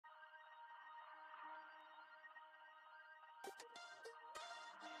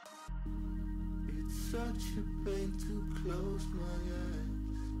such a pain to close my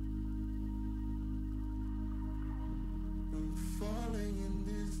eyes. I'm falling in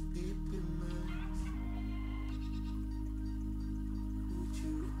this deep immerse. Would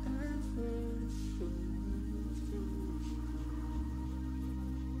you ever show me?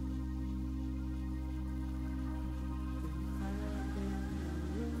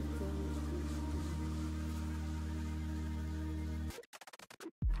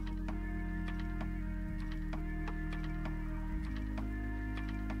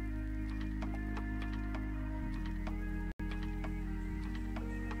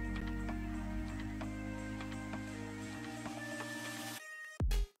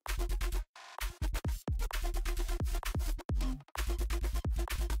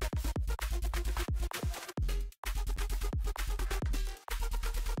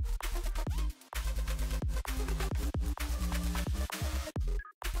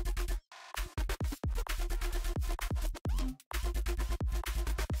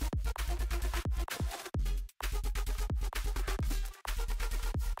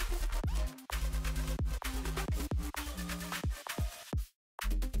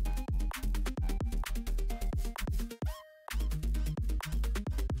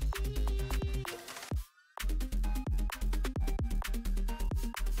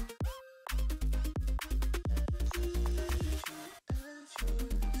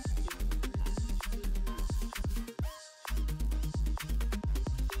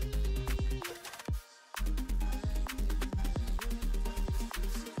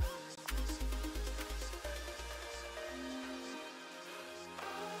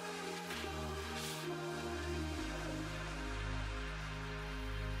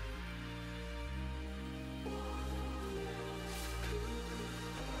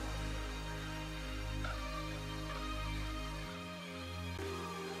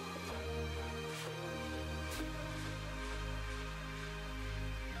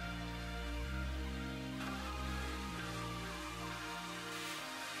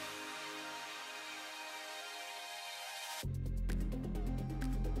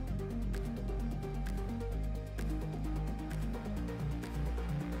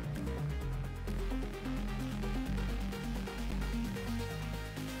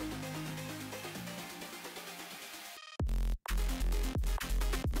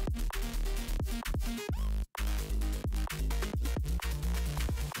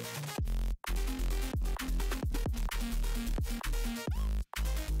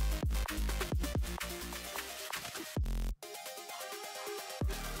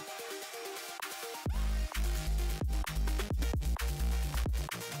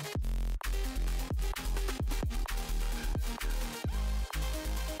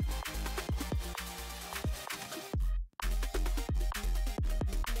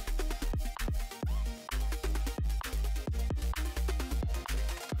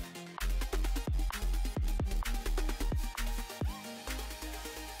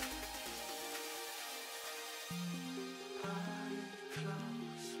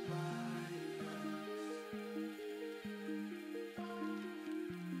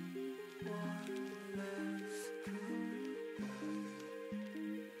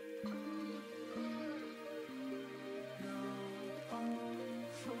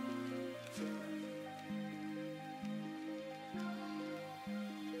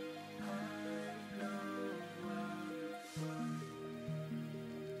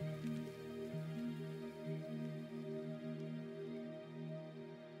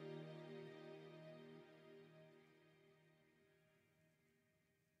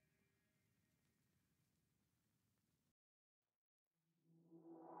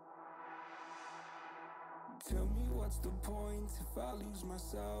 Tell me what's the point if I lose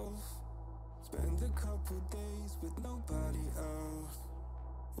myself? Spend a couple days with nobody else,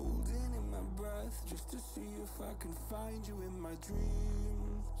 holding in my breath just to see if I can find you in my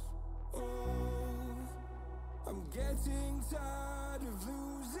dreams. Oh, I'm getting tired of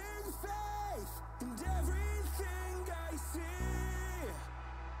losing faith in everything I see.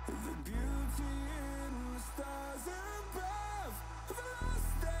 The beauty in the stars above have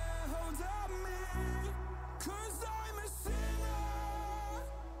lost their hold on me. 'Cause I'm a sinner,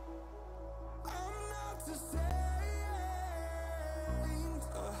 I'm not a saint,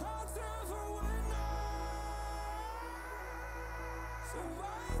 a heart of a winner. So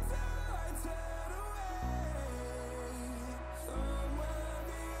why do I turn away? Somewhere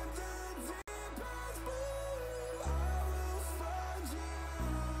in the deepest blue, I will find you.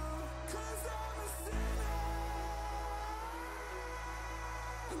 'Cause I'm a sinner,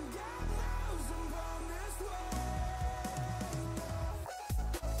 and God knows I'm born this way.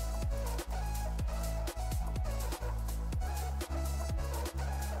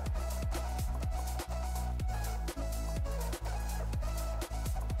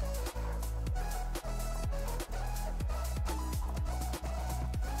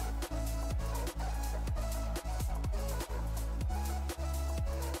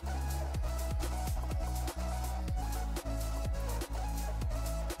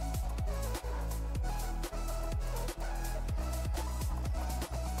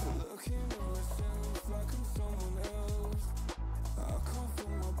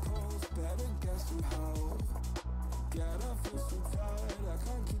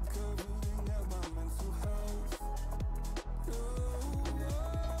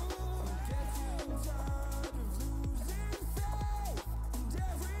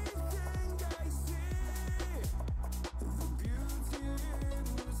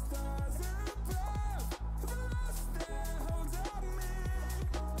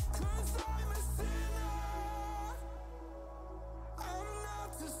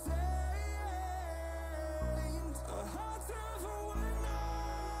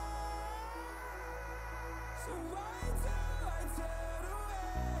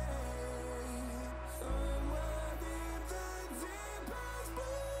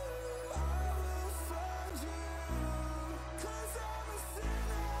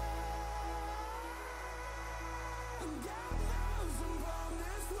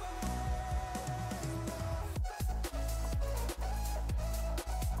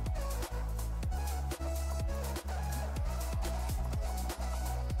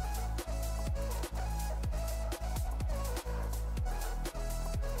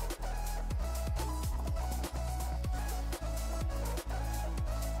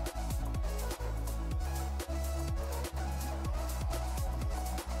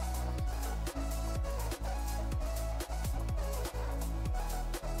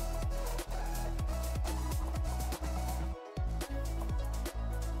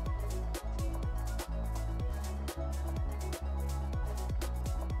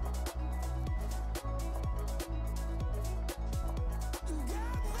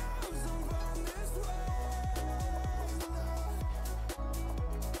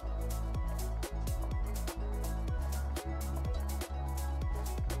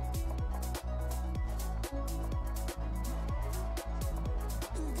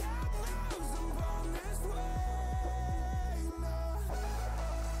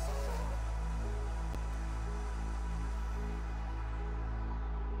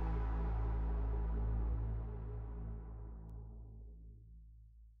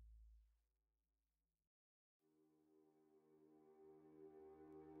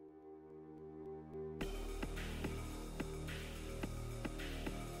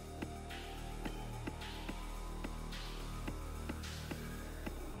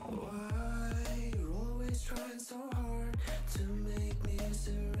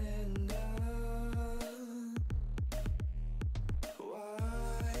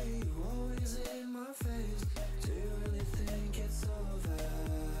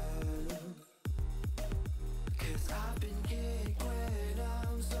 I've been kicked when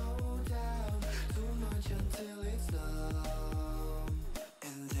I'm so down, too much until it's numb.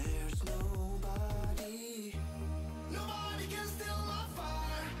 And there's nobody, nobody can steal my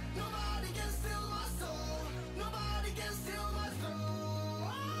fire, nobody can steal my soul, nobody can steal my soul.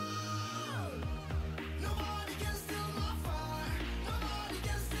 Nobody can steal my fire, nobody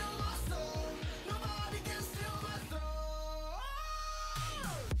can steal my soul, nobody can steal my soul.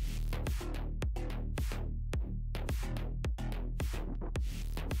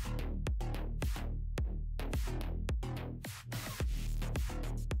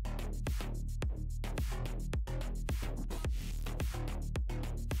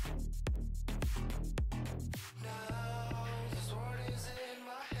 Now the sword is in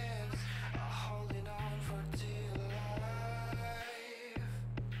my hands, I'm holding on for dear life.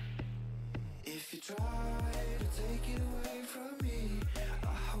 If you try to take it away from me, I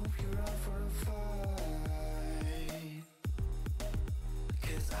hope you're up for a fight.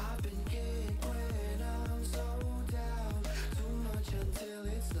 'Cause I've been kicked when I'm so down, too much until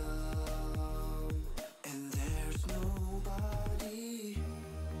it's numb. And there's nobody,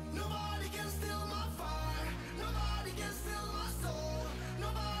 nobody can steal my fire, nobody can steal my soul,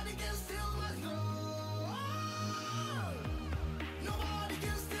 nobody can steal my soul. Nobody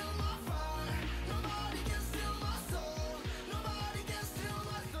can steal my fire, nobody can steal my soul, nobody can steal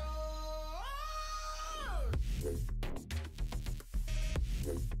my soul.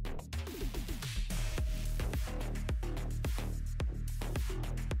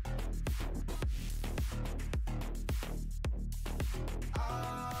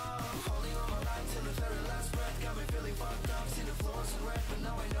 I'm holding on my life till the very last breath. Got me feeling fucked up, see the floors are red, but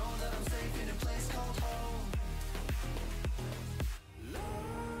now I know that I'm safe in a place called home.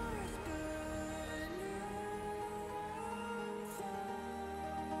 Lost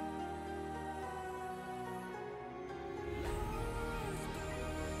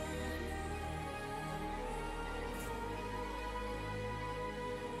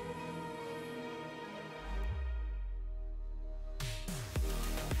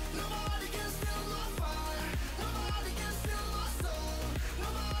Nobody can steal my fire, nobody can steal my soul,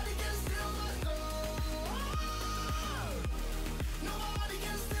 nobody can steal my soul. Nobody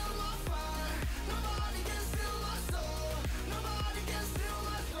can steal my fire, nobody can steal my soul, nobody can steal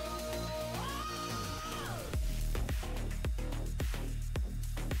my soul.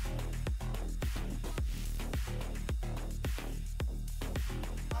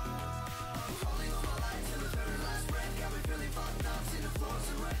 I'm holding on my life till the very last breath. Got me feeling fucked up, see the floors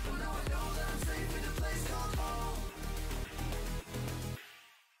are red, but now I know that I'm safe in a place called home.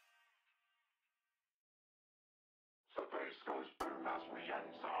 The bass goes boom as we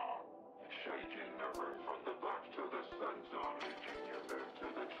enter, shaking the room from the back to the center, making you move to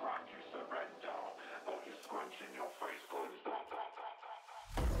the track you surrender, body scrunching your face closed up.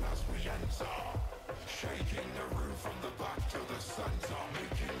 Boom as we enter, shaking the room from the back to the center,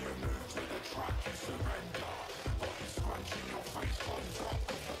 making you move to the track you surrender, body scrunching your face closed up.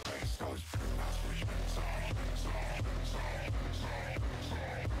 The bass goes boom as we enter.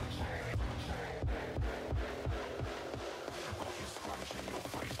 Body scrunching your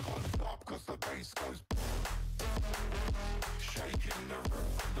face closed up, 'cause the bass goes shaking the room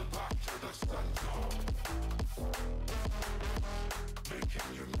from the back to the center, making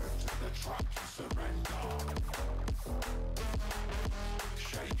you move to the track you surrender,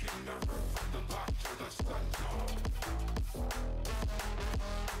 shaking the room from the back to the center.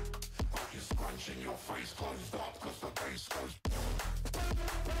 Body scrunching your face closed up, 'cause the bass goes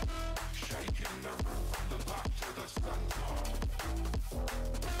shaking the room from the back to the center,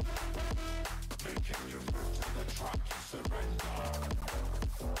 making you move to the track you surrender,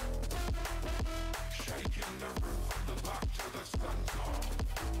 shaking the room from the back to the center.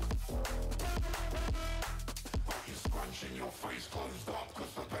 Body scrunching your face closed up,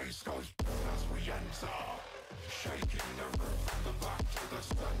 'cause the bass goes as we enter, shaking the room from the back to the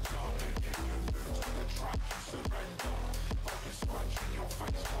center, making you move to the track you surrender. Body scrunching your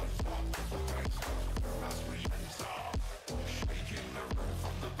face closed up, 'cause the bass goes as we enter, shaking the room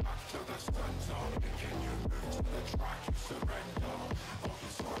from the back to the center, making you move to the track you surrender. Body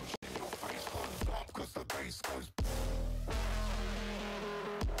scrunching your face closed up, 'cause the bass goes.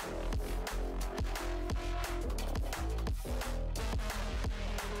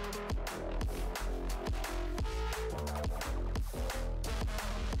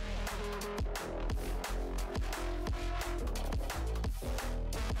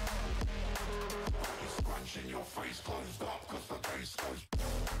 Your face closed up, 'cause the bass goes.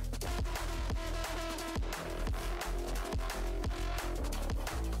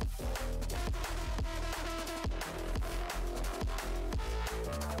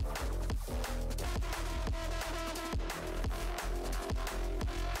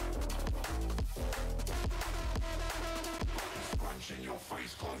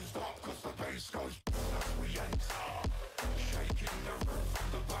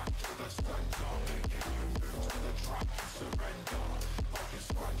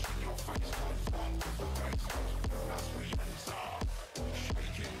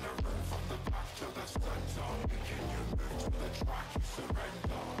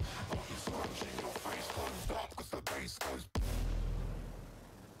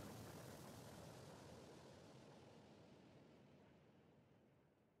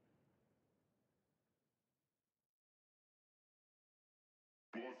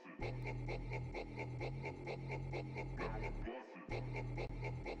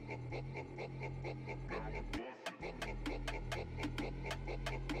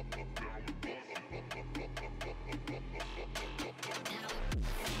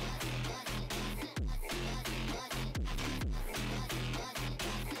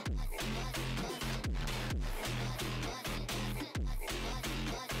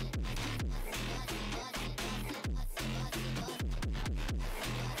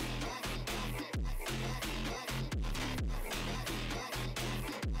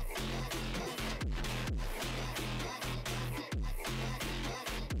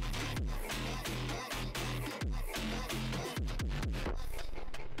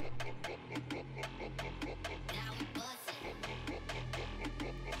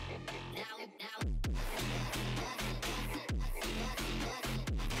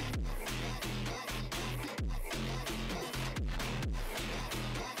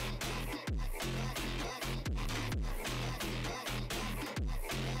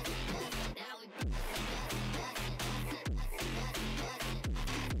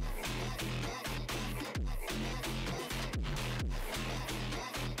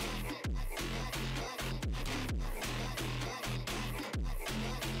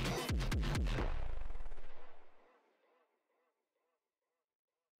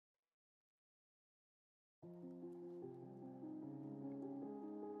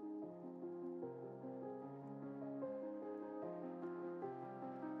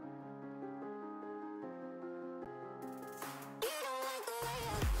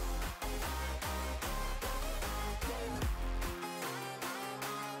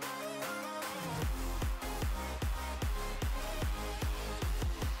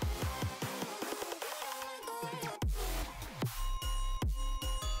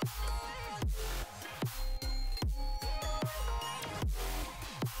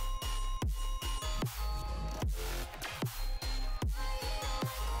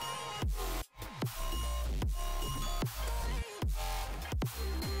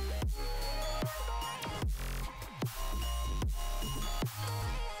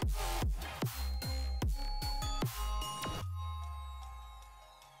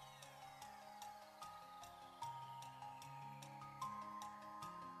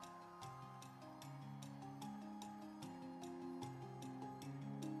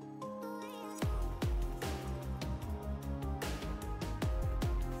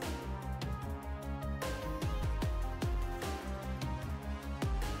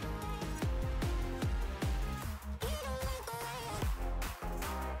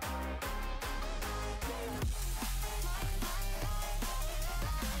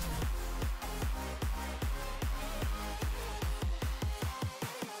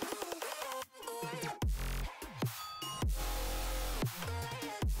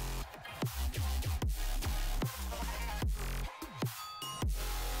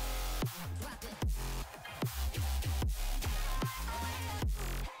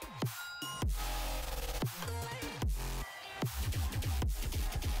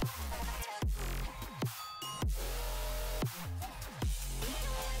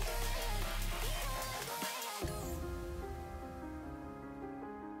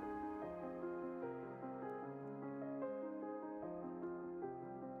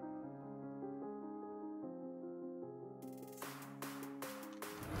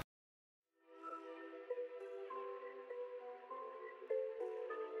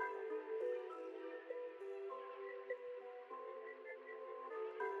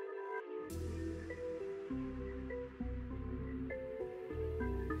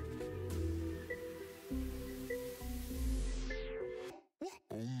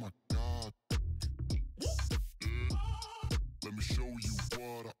 Oh my God. Let me show you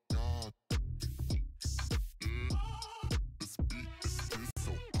what I got. This beat is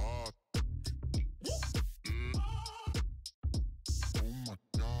so hot. Oh my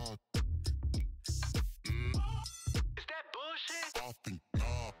God. Is that bullshit? I think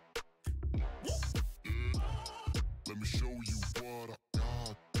not. Let me show you what I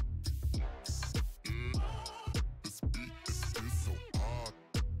got. This beat is so hot.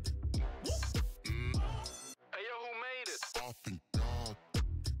 Hey, yo, who made it? I think God.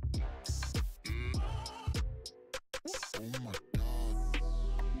 Oh my God.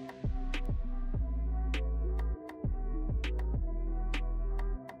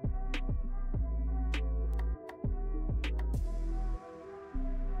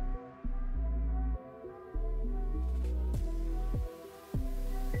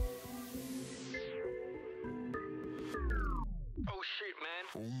 Oh, shit, man.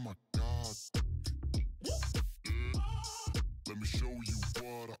 Oh my God. Let me show you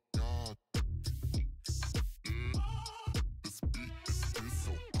what I got.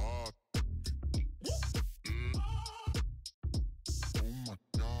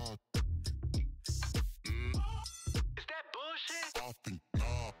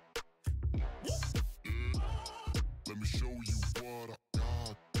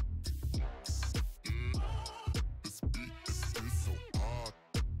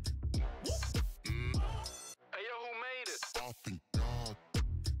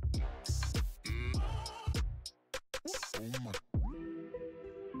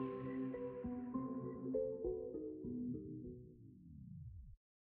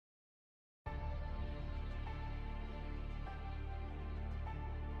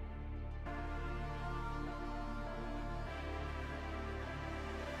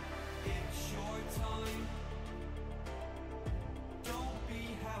 time. Don't be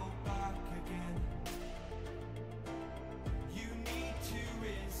held back again. You need to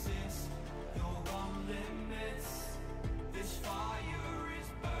resist your own limits. This fire is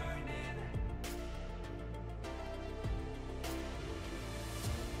burning.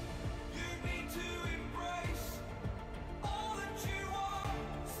 You need to embrace all that you are.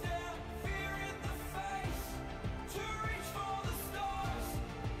 Stare fear in the face. To reach for the stars.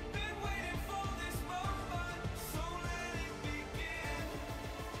 Been waiting for this moment, so let it begin.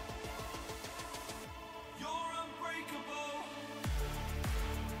 You're unbreakable.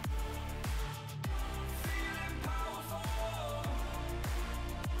 Feeling powerful.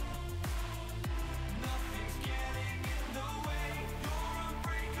 Nothing's getting in the way. You're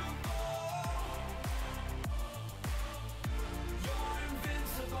unbreakable. You're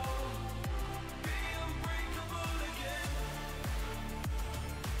invincible. Be unbreakable again.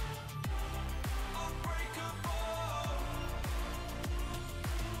 Unbreakable.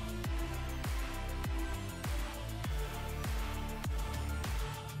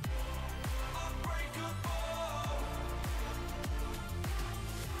 Unbreakable.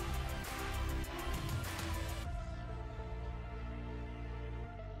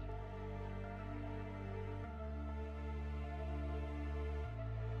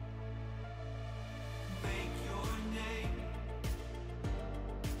 Make your name.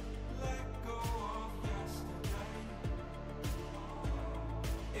 Let go of yesterday.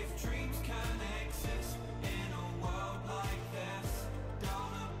 If dreams can exist in a world like this,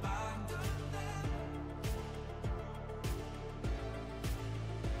 don't abandon them.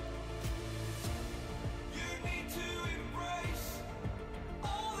 You need to embrace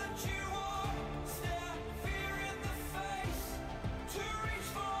all that you are. Stare fear in the face. To reach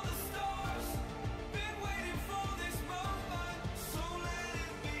for the stars. Been waiting for this moment, so let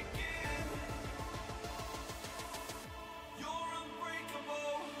it begin. You're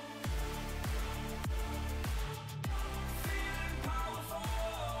unbreakable. Feeling powerful.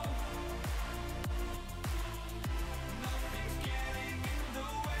 Nothing's getting in the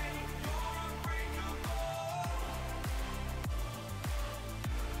way. You're unbreakable.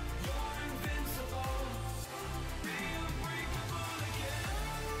 You're invincible. Be unbreakable again.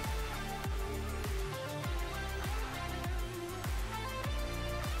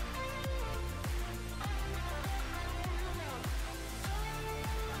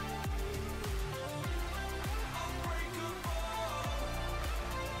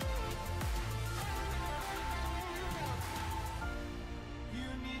 You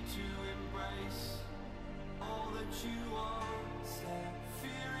need to embrace all that you are. Stare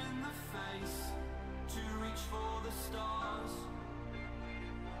fear in the face. To reach for the stars.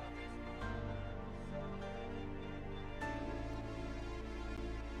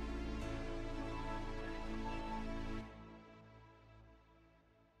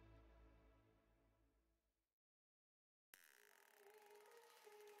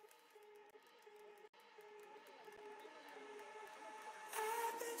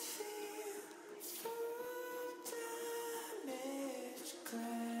 I've been seeing through damaged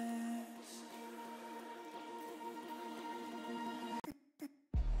glass.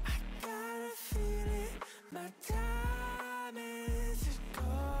 I got a feeling my time isn't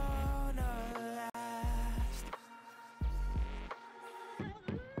gonna last.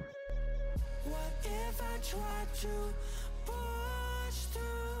 What if I try to push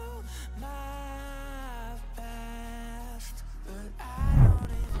through my past? But I don't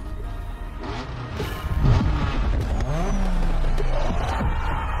even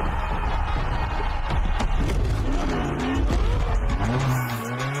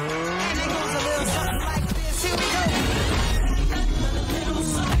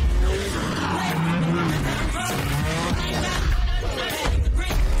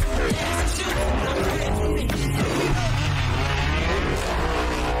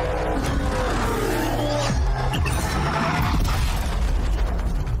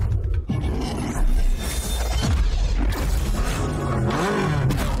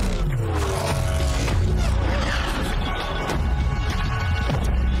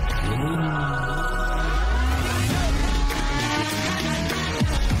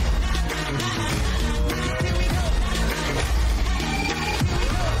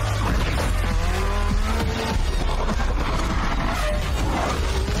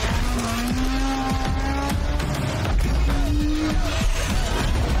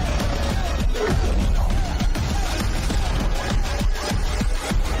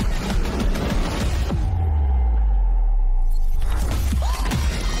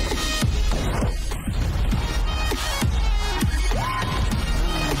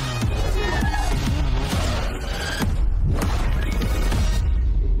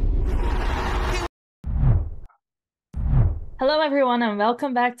Hello, everyone, and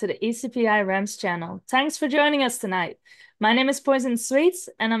welcome back to the ECPI Rams channel. Thanks for joining us tonight. My name is Poison Sweets,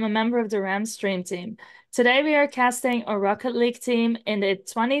 and I'm a member of the Rams stream team. Today, we are casting a Rocket League team in the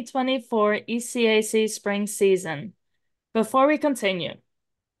 2024 ECAC spring season. Before we continue,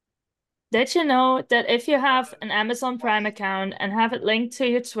 did you know that if you have an Amazon Prime account and have it linked to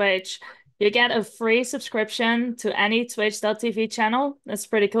your Twitch, you get a free subscription to any twitch.tv channel? That's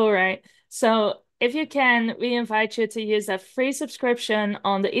pretty cool, right? So if you can, we invite you to use that free subscription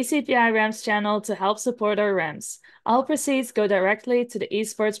on the ECPI Rams channel to help support our Rams. All proceeds go directly to the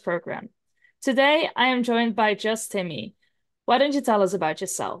esports program. Today, I am joined by Just Timmy. Why don't you tell us about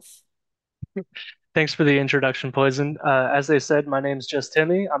yourself? Thanks for the introduction, Poison. As they said, my name's Just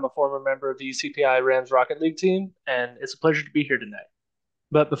Timmy. I'm a former member of the ECPI Rams Rocket League team, and it's a pleasure to be here tonight.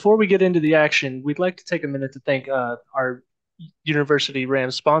 But before we get into the action, we'd like to take a minute to thank our University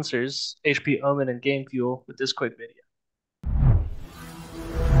Rams sponsors, HP Omen and Game Fuel, with this quick video.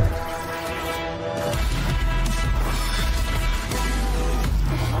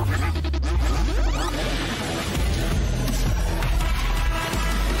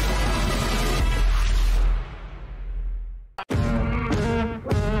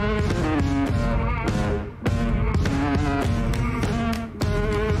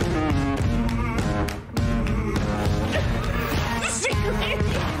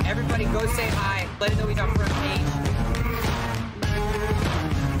 Everybody go say hi. Let him know he's on front page.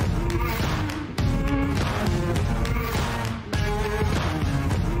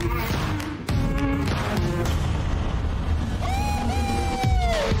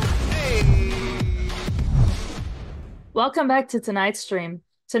 Welcome back to tonight's stream.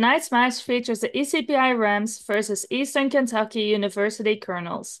 Tonight's match features the ECPI Rams versus Eastern Kentucky University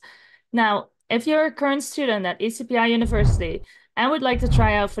Colonels. Now, if you're a current student at ECPI University and would like to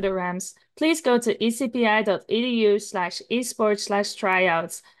try out for the Rams, please go to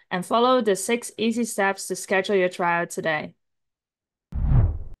ecpi.edu/esports/tryouts and follow the 6 easy steps to schedule your tryout today.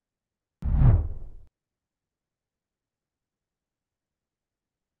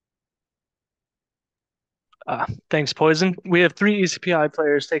 Thanks, Poison. We have 3 ECPI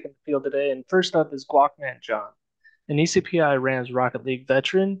players taking the field today, and first up is Guacman John, an ECPI Rams Rocket League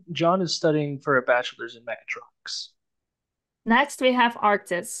veteran. John is studying for a bachelor's in mechatronics. Next, we have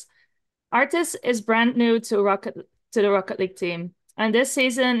Arctis. Arctis is brand new to the Rocket League team, and this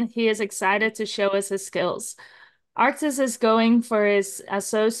season he is excited to show us his skills. Arctis is going for his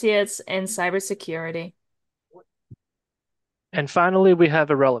associates in cybersecurity. And finally, we have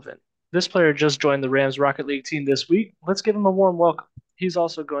Irrelevant. This player just joined the Rams Rocket League team this week. Let's give him a warm welcome. He's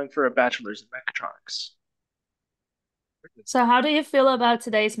also going for a bachelor's in mechatronics. So how do you feel about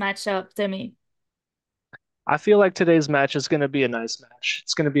today's matchup, Timmy? I feel like today's match is going to be a nice match.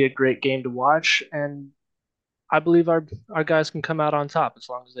 It's going to be a great game to watch, and I believe our guys can come out on top as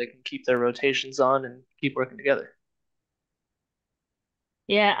long as they can keep their rotations on and keep working together.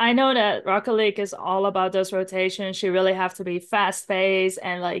 Yeah, I know that Rocket League is all about those rotations. You really have to be fast-paced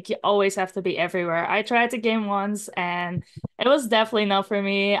and like you always have to be everywhere. I tried the game once and it was definitely not for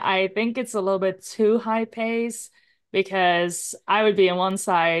me. I think it's a little bit too high pace because I would be on one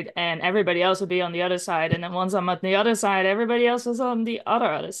side and everybody else would be on the other side. And then once I'm on the other side, everybody else is on the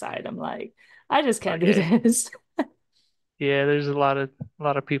other side. I'm like, I just can't do this. Yeah, there's a lot of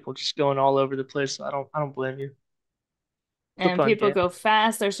people just going all over the place. So I don't blame you. And people go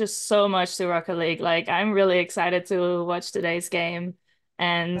fast. There's just so much to Rocket League. Like, I'm really excited to watch today's game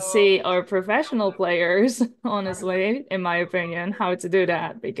and see our professional players, honestly, in my opinion, how to do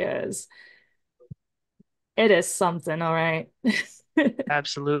that because it is something, all right.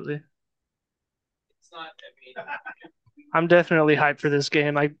 Absolutely. I'm definitely hyped for this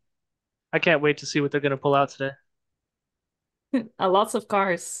game. I can't wait to see what they're going to pull out today. Lots of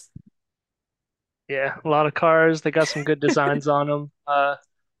cars. Yeah, a lot of cars. They got some good designs on them.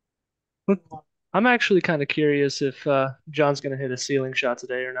 I'm actually kind of curious if John's going to hit a ceiling shot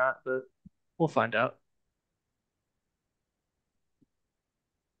today or not, but we'll find out.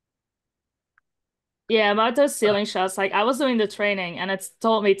 Yeah, about those ceiling shots, like I was doing the training and it's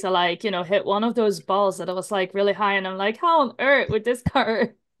told me to like, hit one of those balls that was like really high and I'm like, how on earth would this car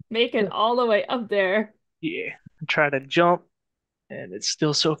make it all the way up there? Yeah, I try to jump and it's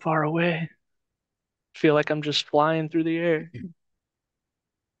still so far away. Feel like I'm just flying through the air. And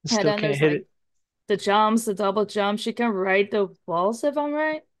Still then can't there's hit like the jumps, the double jumps. You can ride the walls if I'm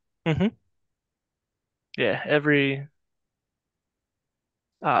right. it. Yeah, every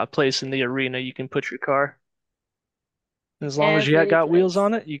place in the arena you can put your car. As long as you Every got wheels place.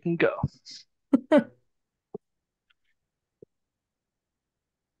 on it, you can go.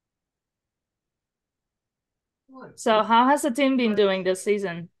 So how has the team been doing this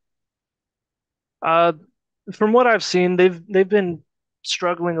season? Uh, from what I've seen, they've been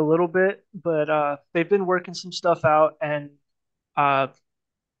struggling a little bit, but they've been working some stuff out. And uh,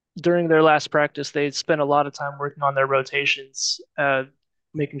 during their last practice, they spent a lot of time working on their rotations,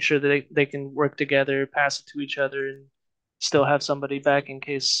 making sure that they can work together, pass it to each other, and still have somebody back in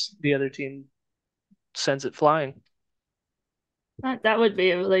case the other team sends it flying. That would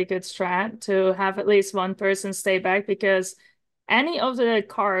be a really good strat to have at least one person stay back because any of the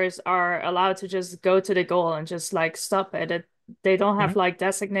cars are allowed to just go to the goal and just like stop it. They don't have Mhm. like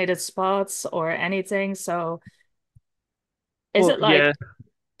designated spots or anything. So is Well, it yeah. like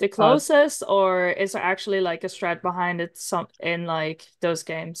the Uh, closest or is there actually like a strat behind it some in like those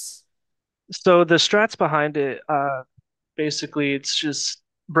games? so the strats behind it, basically, it's just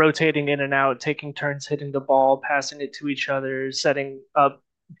rotating in and out, taking turns hitting the ball, passing it to each other, setting up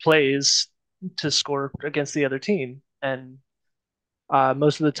plays to score against the other team. And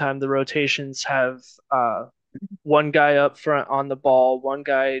most of the time, the rotations have one guy up front on the ball, one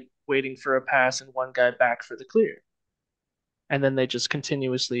guy waiting for a pass, and one guy back for the clear. And then they just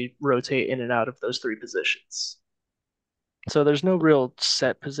continuously rotate in and out of those three positions. So there's no real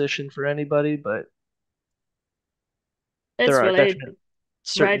set position for anybody, but there It's are really definite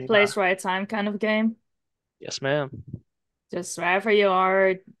right certain place, right time kind of game. yes, ma'am. Just wherever you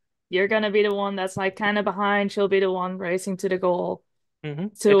are, you're gonna be the one that's like kind of behind. She'll be the one racing to the goal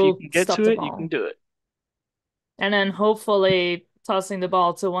If you to can get stop to the it, you can ball. do it. And then hopefully tossing the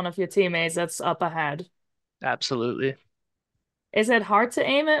ball to one of your teammates that's up ahead. Absolutely. Is it hard to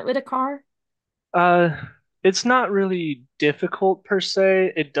aim it with a car? Uh, it's not really difficult per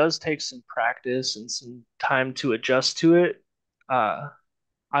se. It does take some practice and some time to adjust to it. Uh,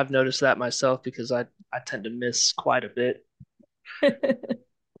 I've noticed that myself because I tend to miss quite a bit.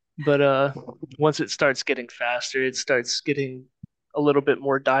 But once it starts getting faster, it starts getting a little bit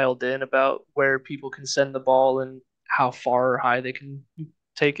more dialed in about where people can send the ball and how far or high they can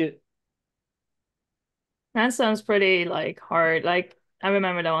take it. That sounds pretty like hard. Like I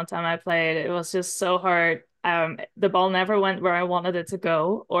remember the one time I played, it was just so hard. The ball never went where I wanted it to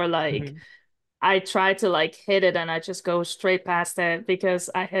go, or like Mhm. I tried to like hit it and I just go straight past it because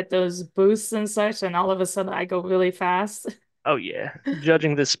I hit those boosts and such, and all of a sudden I go really fast. Oh yeah,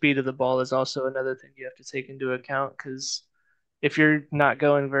 judging the speed of the ball is also another thing you have to take into account because if you're not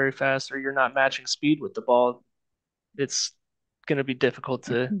going very fast or you're not matching speed with the ball, it's going to be difficult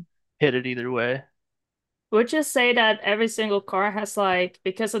to hit it either way. Would you say that every single car has like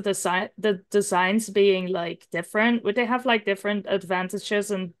because of the designs being like different, would they have like different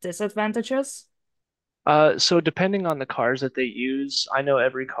advantages and disadvantages? So depending on the cars that they use, I know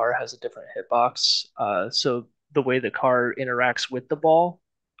every car has a different hitbox. So the way the car interacts with the ball,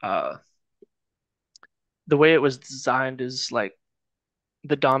 uh, the way it was designed is like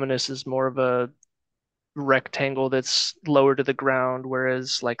the Dominus is more of a rectangle that's lower to the ground,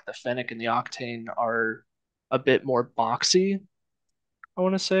 whereas like the Fennec and the Octane are a bit more boxy, I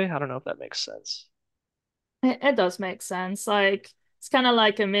want to say. I don't know if that makes sense. It does make sense. Like it's kind of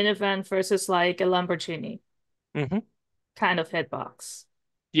like a minivan versus like a Lamborghini Hmm. kind of hitbox.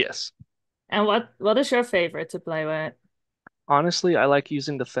 Yes. And what is your favorite to play with? Honestly, I like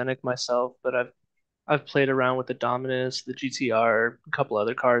using the Fennec myself, but I've played around with the Dominus, the GTR, a couple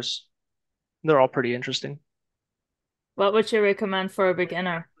other cars. They're all pretty interesting. What would you recommend for a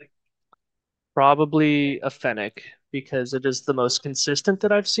beginner? Probably a Fennec because it is the most consistent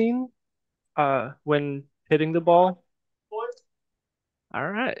that I've seen when hitting the ball.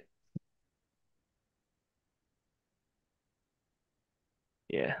 All right.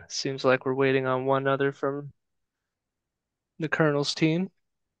 Yeah, seems like we're waiting on one other from the Colonel's team.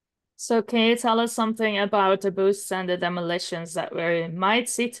 So can you tell us something about the boosts and the demolitions that we might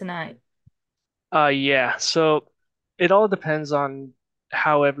see tonight? Yeah, so it all depends on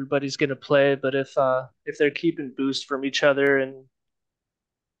how everybody's gonna play, but if they're keeping boost from each other and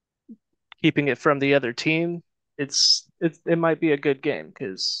keeping it from the other team, it might be a good game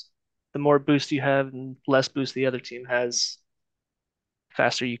because the more boost you have and less boost the other team has,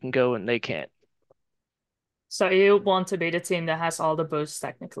 faster you can go and they can't. So you want to be the team that has all the boosts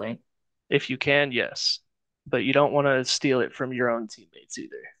technically. If you can, yes, but you don't want to steal it from your own teammates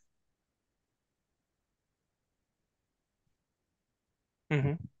either.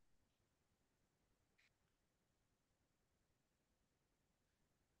 Hmm.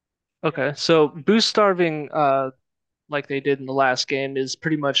 Okay, so boost starving, like they did in the last game, is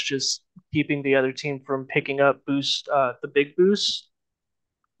pretty much just keeping the other team from picking up boost, the big boost,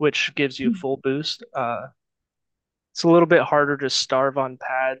 which gives you full boost. It's a little bit harder to starve on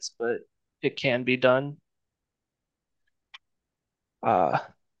pads, but it can be done. Uh,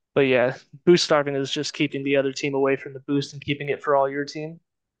 but yeah, boost starving is just keeping the other team away from the boost and keeping it for all your team.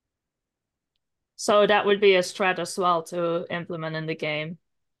 So that would be a strat as well to implement in the game.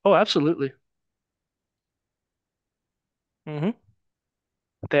 Oh, absolutely. hmm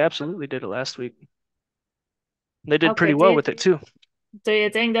They absolutely did it last week. They did Okay, pretty well with it too. do you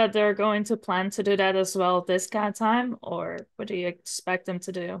think that they're going to plan to do that as well this kind of time, or what do you expect them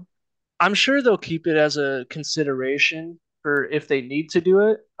to do? I'm sure they'll keep it as a consideration for if they need to do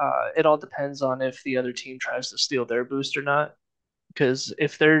it. It all depends on if the other team tries to steal their boost or not. Because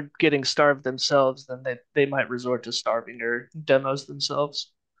if they're getting starved themselves, then they might resort to starving their demos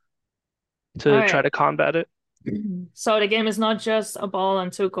themselves All to try right. to combat it. So the game is not just a ball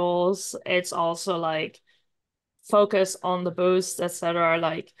and two goals, it's also like focus on the boost, etc.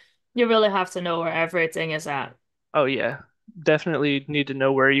 Like you really have to know where everything is at. Oh yeah, definitely need to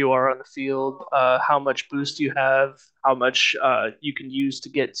know where you are on the field, how much boost you have, how much you can use to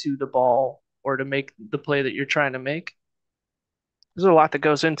get to the ball or to make the play that you're trying to make. There's a lot that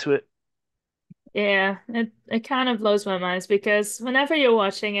goes into it. Yeah, it kind of blows my mind because whenever you're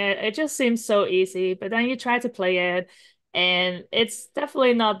watching it, it just seems so easy, but then you try to play it, and it's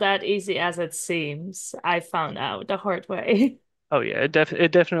definitely not that easy as it seems. I found out the hard way. Oh yeah, it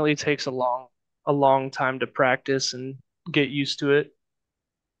definitely takes a long time to practice and get used to it.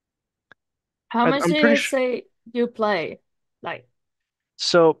 How much I'm do pretty you sure. say you play? Like,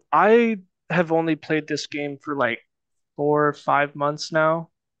 So I have only played this game for like 4 or 5 months now.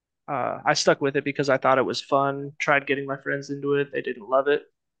 I stuck with it because I thought it was fun. Tried getting my friends into it. They didn't love it,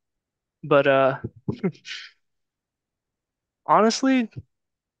 but honestly,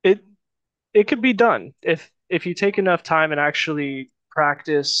 it it could be done if you take enough time and actually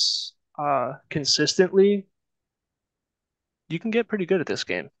practice consistently. You can get pretty good at this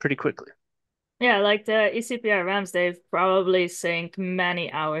game pretty quickly. yeah, like the ECPI Rams, they've probably sink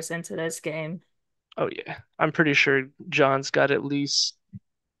many hours into this game. Oh yeah, I'm pretty sure John's got at least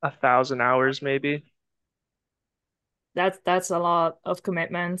 1,000 hours, maybe. That's a lot of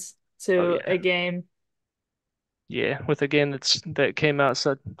commitment Oh to yeah, a game. yeah. With a game that came out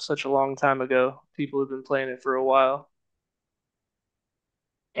such a long time ago, people have been playing it for a while.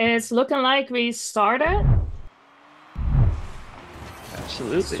 It's looking like we started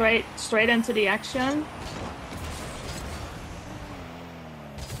Absolutely. straight into the action.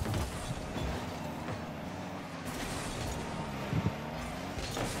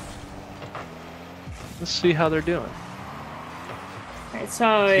 Let's see how they're doing. Right,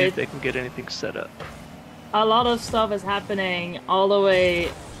 so See if they can get anything set up. a lot of stuff is happening all the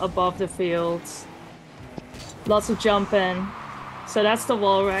way above the field. Lots of jumping. So that's the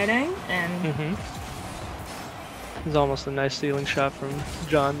wall riding, and It's almost a nice stealing shot from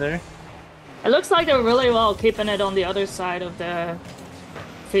John there. it looks like they're really well keeping it on the other side of the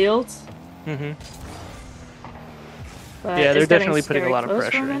field. hmm But Yeah, they're it's getting definitely putting a scary lot of close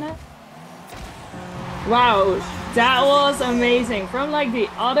for a pressure in. minute. Wow, that was amazing. From like the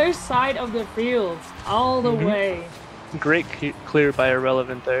other side of the field, all the way. Great clear by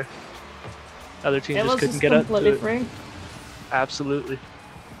Irrelevant there. Other team It just was couldn't just get up to completely it. free. Absolutely.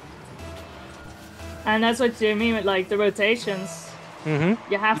 And that's what you mean with like the rotations. hmm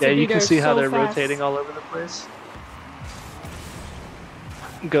You have Yeah, to be you can there see how so they're fast. rotating all over the place.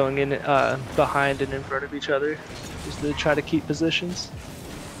 Going in behind and in front of each other just to try to keep positions.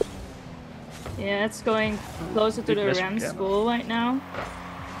 Yeah, it's going closer to Good the miss from Rams Gamma. school right now.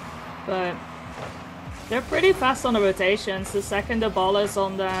 But they're pretty fast on the rotations. The second the ball is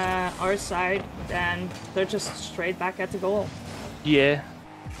on our side, then they're just straight back at the goal. Yeah.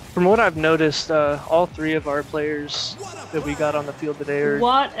 From what I've noticed, all three of our players that we got on the field today are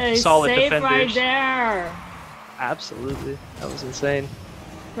What a solid save defenders. right there! Absolutely. That was insane.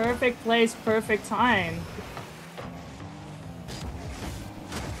 Perfect place, perfect time.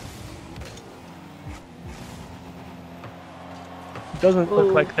 Doesn't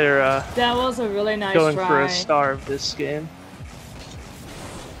look Ooh. like they're That was a really nice going try. for a star of this game.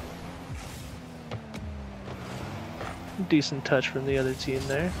 Decent touch from the other team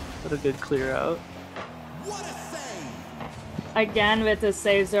there, but a good clear out. Again, with the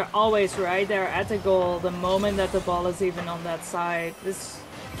saves, they're always right there at the goal the moment that the ball is even on that side.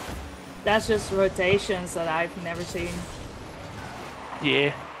 That's just rotations that I've never seen.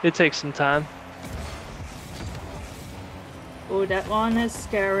 Yeah, it takes some time. Oh, that one is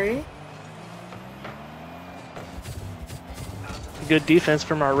scary. Good defense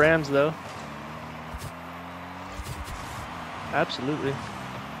from our Rams, though. Absolutely.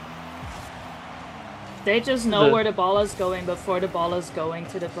 They just know where the ball is going before the ball is going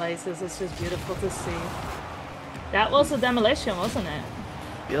to the places. It's just beautiful to see. That was a demolition, wasn't it?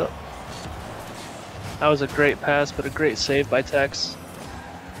 Yep. That was a great pass, but a great save by Tex.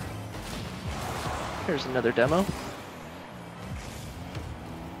 Here's another demo.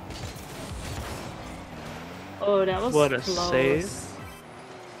 Oh, that was What a close. save.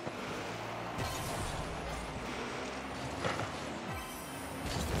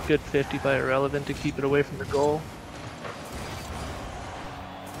 Good 50 by Irrelevant to keep it away from the goal.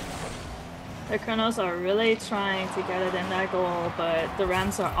 The Colonels are really trying to get it in that goal, but the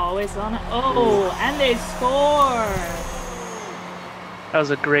Rams are always on it. Oh, and they score! That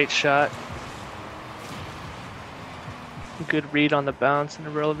was a great shot. Good read on the bounce, and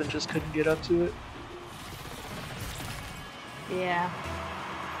Irrelevant just couldn't get up to it. Yeah.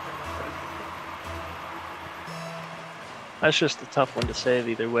 That's just a tough one to save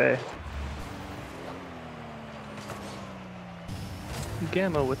either way.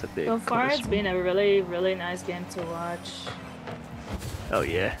 Gamma with a big So far, close it's one. been a really, really nice game to watch. Oh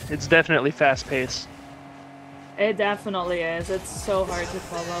yeah, it's definitely fast paced. It definitely is. It's so hard to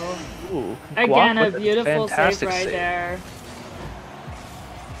follow. Ooh, Again, Guac a with beautiful save fantastic right save. there.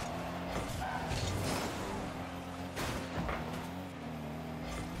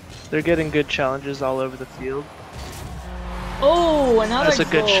 They're getting good challenges all over the field. Oh, another That's a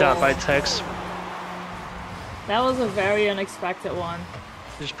good shot by goal. Tex. That was a very unexpected one.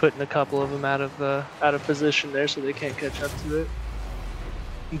 Just putting a couple of them out of position there so they can't catch up to it.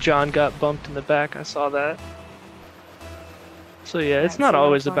 John got bumped in the back, I saw that. So yeah, it's not That's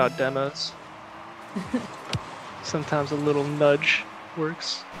always fun. about demos. Sometimes a little nudge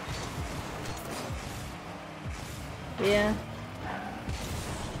works. Yeah.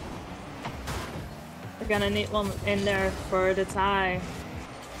 We're gonna need one in there for the tie.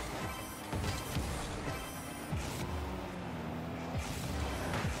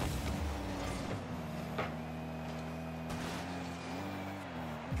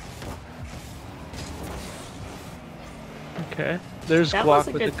 Okay, there's That was Guac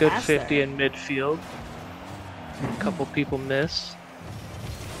a with a good good pass 50 there. in midfield. A couple people miss.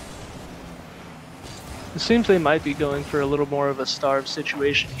 It seems they might be going for a little more of a starve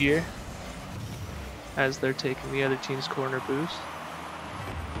situation here, as they're taking the other team's corner boost.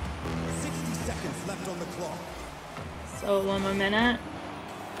 60 seconds left on the clock. So 1 more minute.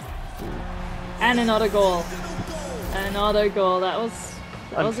 And another goal. Another goal. That was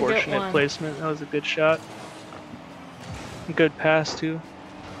a good Unfortunate one. placement. That was a good shot. Good pass too.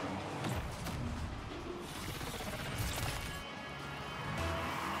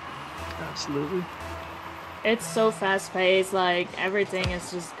 Absolutely. It's so fast paced, like everything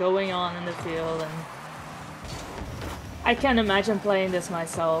is just going on in the field, and I can't imagine playing this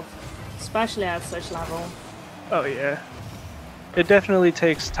myself, especially at such level. Oh yeah. It definitely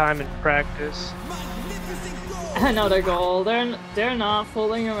takes time and practice. Another goal. They're not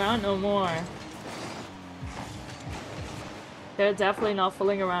fooling around no more. They're definitely not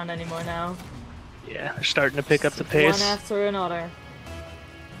fooling around anymore now. Yeah, they're starting to pick up the One pace. after another.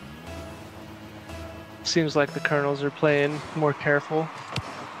 Seems like the Colonels are playing more careful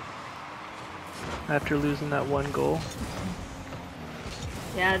after losing that one goal.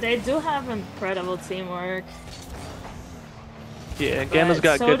 Yeah, they do have incredible teamwork. Yeah, Gamma's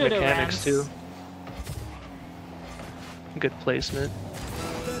got so good do the mechanics Rams. too. Good placement.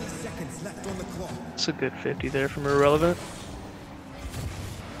 30 seconds left on the clock. It's a good 50 there from Irrelevant.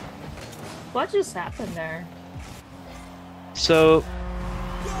 What just happened there? So,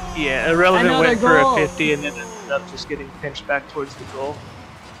 yeah, Irrelevant Another went for a goal. 50 and then ended up just getting pinched back towards the goal.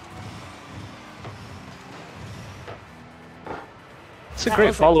 It's a That great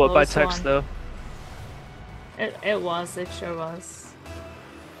was a follow-up by close Tex one. though. It sure was.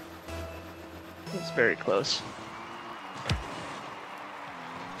 It's very close.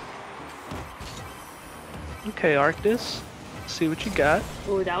 Okay, Arctis. See what you got.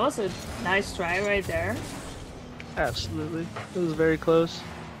 Ooh, that was a nice try right there. Absolutely. It was very close.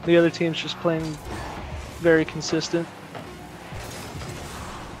 The other team's just playing very consistent.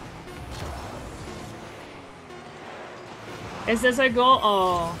 Is this a goal?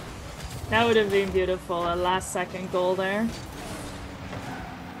 Oh, that would have been beautiful. A last second goal there.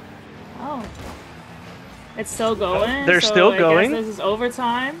 Oh. It's still going. They're so still I going? guess this is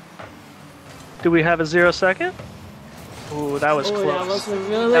overtime. Do we have a 0 second? Ooh, that was Oh, close. that was a That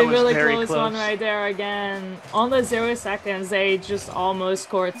really, was really very close one close. right there again. On the 0 seconds, they just almost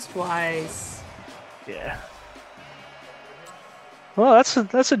scored twice. Yeah. Well,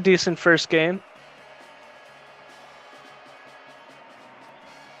 that's a decent first game.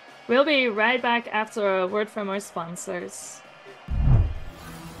 We'll be right back after a word from our sponsors.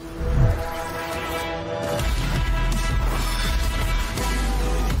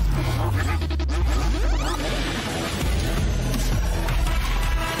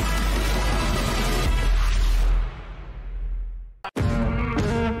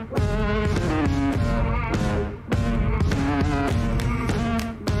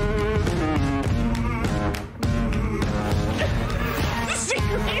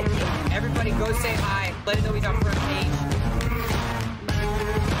 go say hi. Let it know he's on first page.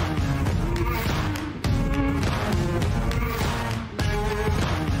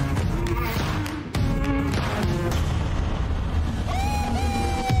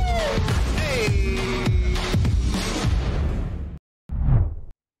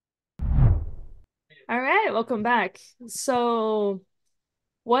 All right, welcome back. So,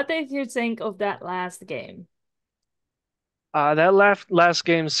 what did you think of that last game? That last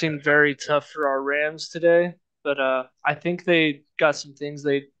game seemed very tough for our Rams today, but I think they got some things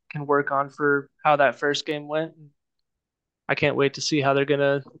they can work on for how that first game went. I can't wait to see how they're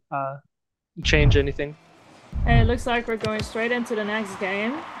gonna change anything. And it looks like we're going straight into the next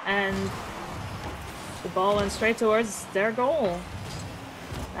game, and the ball went straight towards their goal.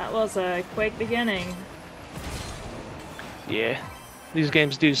 That was a quick beginning. Yeah, these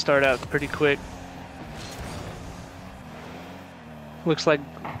games do start out pretty quick. Looks like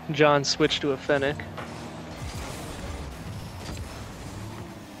John switched to a Fennec.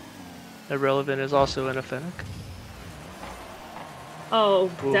 Irrelevant is also in a Fennec. Oh,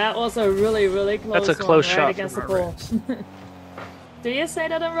 Ooh. that was a really, really close That's a close one, shot right against the from our pole. Do you say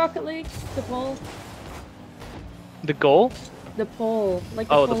that in Rocket League? The pole? The goal? The pole. Like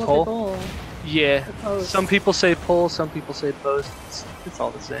the Oh, pole the of pole? the goal. Yeah. The post. Some people say pole, some people say post. It's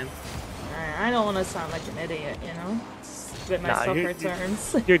all the same. I don't want to sound like an idiot, you know? With my Nah, soccer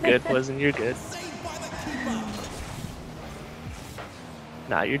terms. You're good, Pleasant. You're good.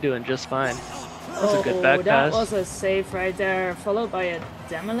 Nah, you're doing just fine. That's a good back that pass. was a save right there, followed by a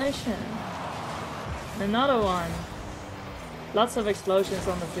demolition. Another one. Lots of explosions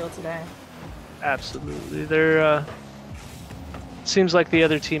on the field today. Absolutely. They're seems like the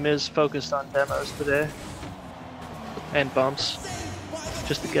other team is focused on demos today. And bumps.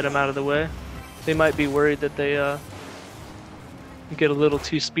 Just to get them out of the way. They might be worried that they get a little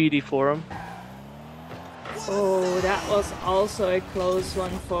too speedy for them. Oh, that was also a close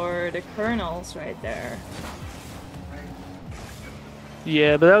one for the Colonels right there.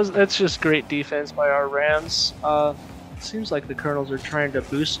 Yeah, but that's just great defense by our Rams. Seems like the Colonels are trying to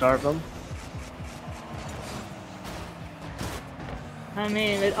boost starve them. I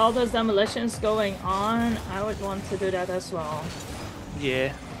mean, with all those demolitions going on, I would want to do that as well.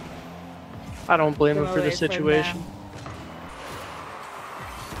 Yeah. I don't blame Go them for the away from situation. them.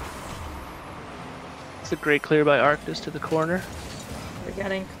 It's a great clear by Arctis to the corner. We're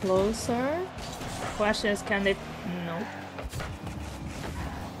getting closer. Question is, can they... Nope.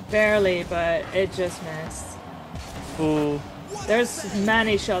 Barely, but it just missed. Ooh, There's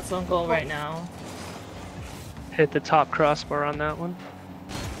many shots on goal right now. hit the top crossbar on that one.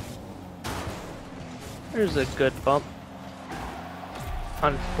 There's a good bump.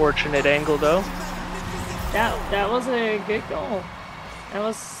 Unfortunate angle though. That was a good goal. That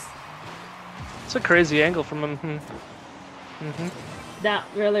was... It's a crazy angle from him. That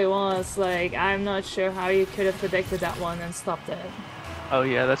really was, like, I'm not sure how you could have predicted that one and stopped it. Oh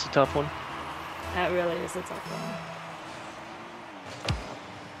yeah, that's a tough one. That really is a tough one.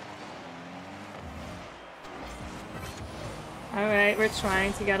 Alright, we're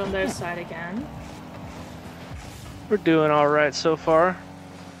trying to get on their side again. We're doing alright so far.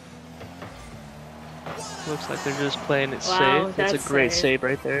 Looks like they're just playing it Wow, safe. That's a that's great safe. save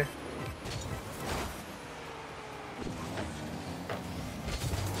right there.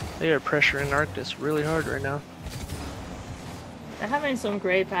 They are pressuring Arctis really hard right now. They're having some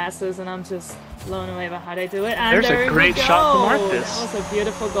great passes, and I'm just blown away by how they do it. And There's a there we great shot from go. Arctis. That was a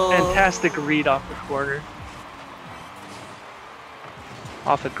beautiful goal. Fantastic read off the corner.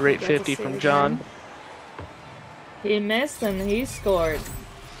 Off a great Get to 50 see from it John. again. He missed and he scored.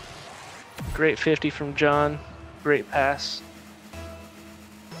 Great 50 from John. Great pass.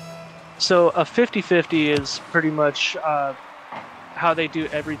 So a 50-50 is pretty much how they do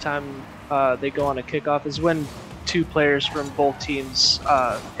every time they go on a kickoff, is when two players from both teams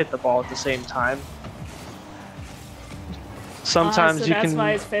hit the ball at the same time. Sometimes so you that's can...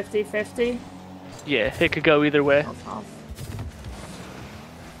 why it's 50-50? Yeah, it could go either way. Off.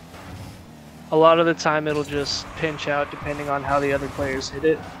 A lot of the time it'll just pinch out depending on how the other players hit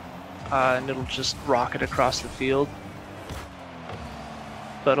it, and it'll just rocket across the field.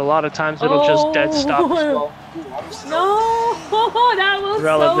 But a lot of times it'll just dead stop as well. No, that was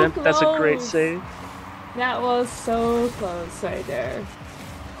Relevant. so close. That's a great save. That was so close right there.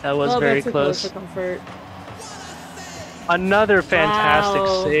 That was A little very bit too close close. for comfort. Another fantastic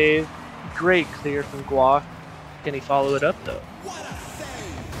Wow. save. Great clear from Guac. Can he follow it up though?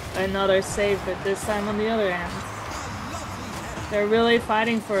 Another save, but this time on the other end. They're really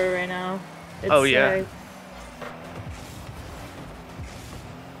fighting for it right now. It's, Oh, yeah.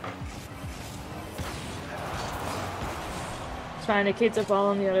 trying to keep the ball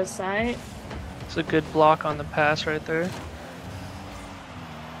on the other side. It's a good block on the pass right there.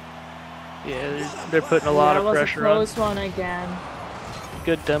 Yeah, they're putting a lot of pressure on. That was a close one again.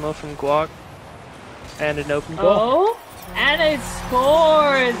 Good demo from Guac. And an open goal. Oh, and it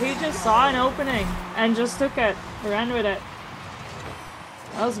scored! He just saw an opening and just took it, ran with it.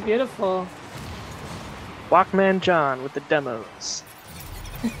 That was beautiful. Walkman John with the demos.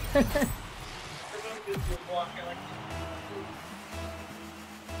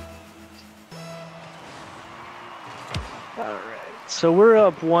 Alright, so we're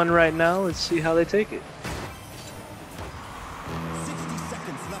up 1 right now. Let's see how they take it.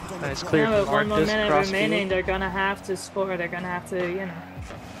 Nice clear Yeah, from with 1 more Arctis minute across remaining, field. they're gonna have to score. They're gonna have to, you know,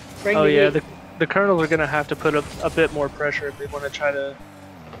 bring Oh the yeah, heat. the Colonels are going to have to put a bit more pressure if they want to try to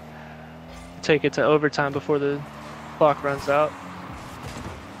take it to overtime before the clock runs out.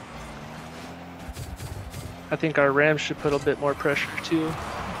 I think our Rams should put a bit more pressure too.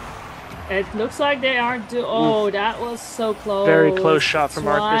 It looks like they are oh, that was so close. Very close shot from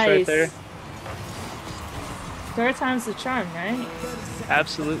Arctis right there. Third time's the charm, right?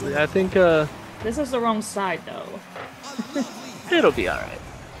 Absolutely. I think This is the wrong side though. it'll be alright.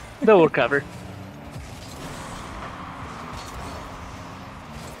 They'll recover.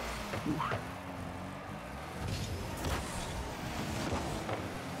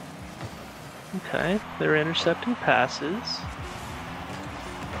 Okay, they're intercepting passes.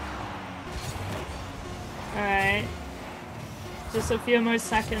 Alright. Just a few more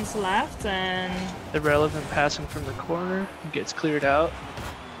seconds left and Irrelevant passing from the corner gets cleared out.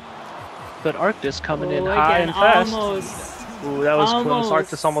 But Arctis coming in oh, high again, and fast. almost. Ooh, that was close. Almost.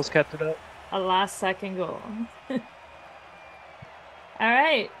 Arctis almost kept it up. A last second goal.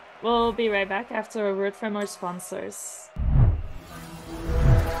 Alright, we'll be right back after a word from our sponsors.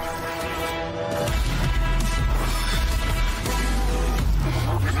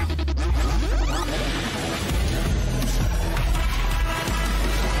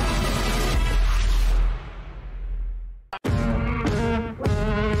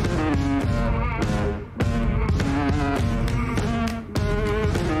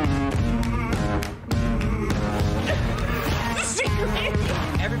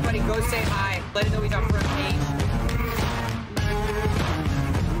 Everybody go say hi. Let him know he's on front page.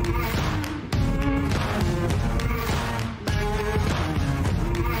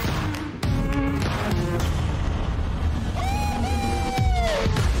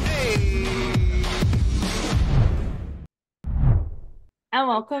 And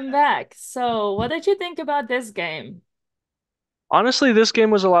welcome back. So, what did you think about this game? Honestly, this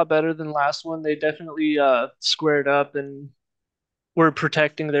game was a lot better than last one. They definitely squared up and were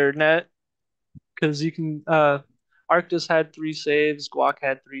protecting their net. Because you can Arctis had 3 saves, Guac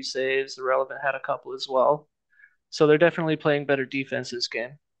had 3 saves, Irrelevant had a couple as well. So they're definitely playing better defense this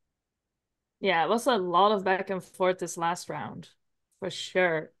game. Yeah, it was a lot of back and forth this last round, for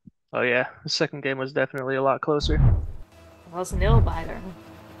sure. Oh yeah, the second game was definitely a lot closer. It was a nail-biter.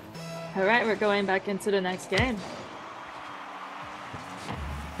 Alright, we're going back into the next game.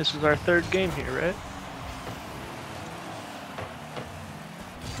 This is our 3rd game here, right?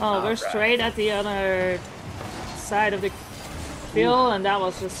 Oh, we're straight at the other side of the field, and that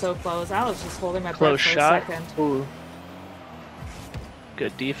was just so close. I was just holding my breath Close for shot. a second. Ooh.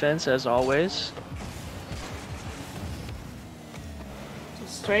 Good defense as always.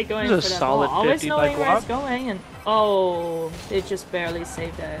 Just straight going This for is a that ball. solid Always 50 by knowing where it's Guap. going, and oh, it just barely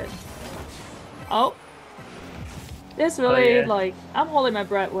saved it. Oh. This really, yeah. like, I'm holding my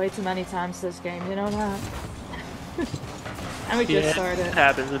breath way too many times this game, you know that? And we just Yeah, started. it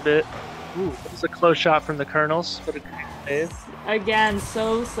happens a bit. Ooh, that was a close shot from the Colonels, but a great save. Again,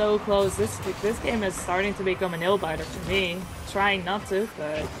 so close. This game is starting to become a nail-biter for me. Trying not to,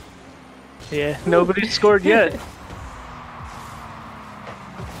 but... Yeah, nobody scored yet.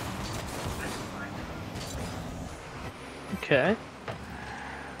 Okay.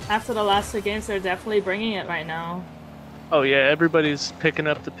 After the last 2 games, they're definitely bringing it right now. Oh yeah, everybody's picking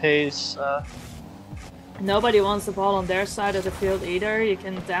up the pace. Nobody wants the ball on their side of the field either. You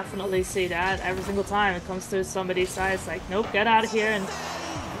can definitely see that every single time it comes to somebody's side. It's like, nope, get out of here. And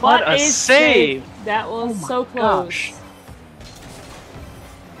What a save! That was Oh my so close. gosh.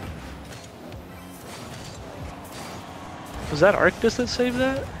 Was that Arctis that saved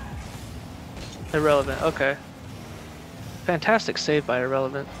that? Irrelevant, okay. Fantastic save by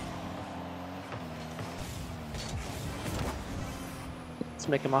Irrelevant. It's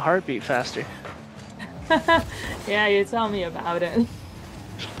making my heart beat faster. Yeah, you tell me about it.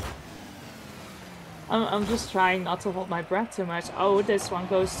 I'm just trying not to hold my breath too much. Oh, this one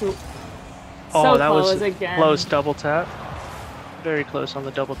goes to Oh, so that close was again. close double tap. Very close on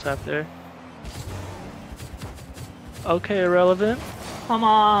the double tap there. Okay, Irrelevant. Come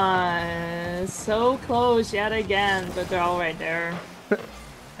on. So close yet again, but they're all right there.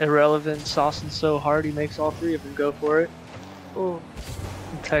 Irrelevant saucing so hard he makes all three of them go for it. Ooh.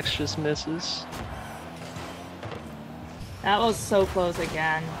 And Tex just misses. That was so close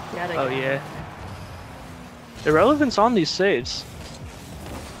again. Yet again. Oh yeah. Irrelevant's on these saves.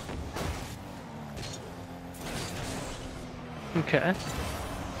 Okay.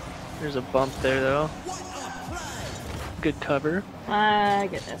 There's a bump there though. Good cover. My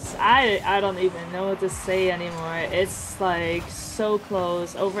goodness. I don't even know what to say anymore. It's like so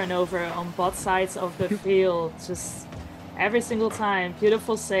close over and over on both sides of the field. Just every single time.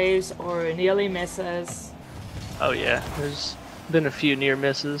 Beautiful saves or nearly misses. Oh yeah, there's been a few near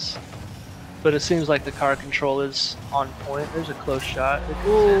misses. But it seems like the car control is on point. There's a close shot.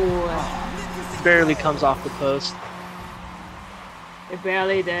 Ooh. Barely comes off the post. It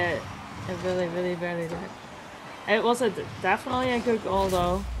barely did. It really, really barely did. It was definitely a good goal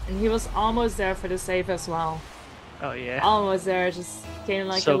though. And he was almost there for the save as well. Oh yeah. Almost there, just came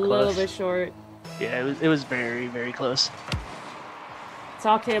like So a little close. bit short. Yeah, it was very, very close.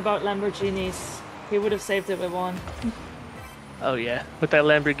 Talking about Lamborghinis, he would have saved it with one. Oh yeah, with that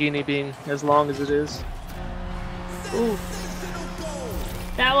Lamborghini being as long as it is. Ooh.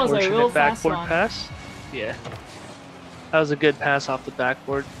 That was a real Fortunate fast backboard one. pass. Yeah. That was a good pass off the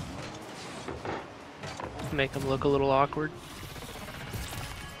backboard. Make them look a little awkward.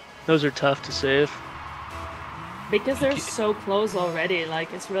 Those are tough to save. Because they're so close already,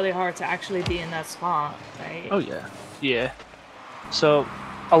 like it's really hard to actually be in that spot, right? Oh yeah. Yeah. So,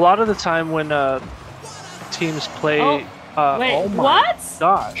 a lot of the time when teams play... Oh, wait, oh my what?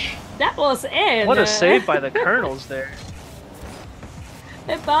 gosh. That was in! What a save by the Colonels there.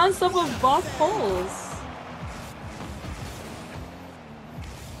 It bounced off of both poles.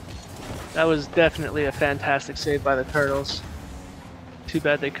 That was definitely a fantastic save by the Colonels. Too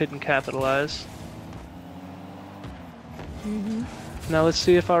bad they couldn't capitalize. Now let's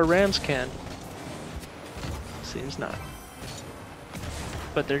see if our Rams can. Seems not.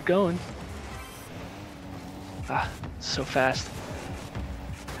 But they're going. Ah, so fast.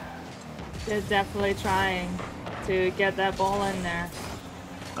 They're definitely trying to get that ball in there.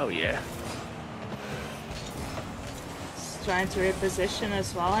 Oh yeah. Just trying to reposition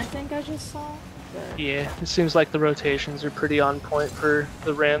as well, I think I just saw. But Yeah, it seems like the rotations are pretty on point for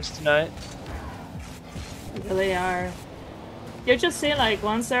the Rams tonight. they really are. You're just seeing like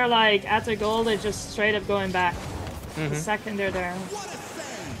once they're like at the goal, they're just straight up going back. The second they're there.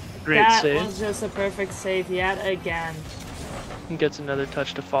 Great That save. was just a perfect save yet again. And gets another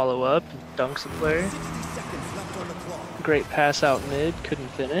touch to follow up. And dunks the player. Great pass out mid. Couldn't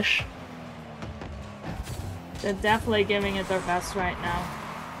finish. They're definitely giving it their best right now.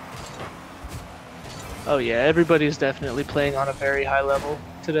 Oh yeah, everybody's definitely playing on a very high level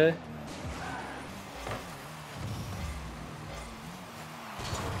today.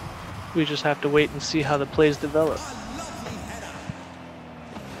 We just have to wait and see how the plays develop.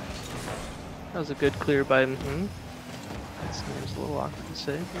 That was a good clear by him. That seems a little awkward to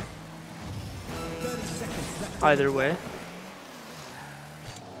say. But either way.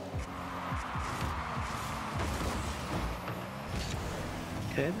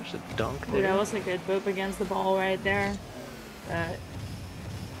 Okay, there's a dunk Dude, that there. was a good boop against the ball right there. But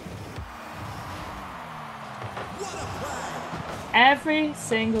every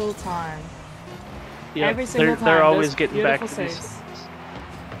single time. Yeah, Every single time. they're always those getting back to beautiful these. saves.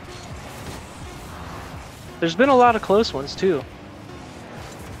 There's been a lot of close ones too.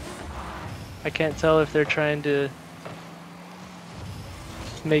 I can't tell if they're trying to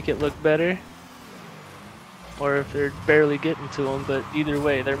make it look better or if they're barely getting to them, but either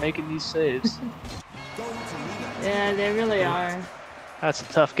way, they're making these saves. Yeah, they really are. That's a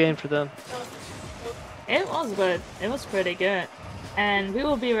tough game for them. It was good. It was pretty good. And we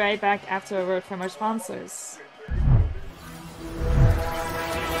will be right back after a word from our sponsors.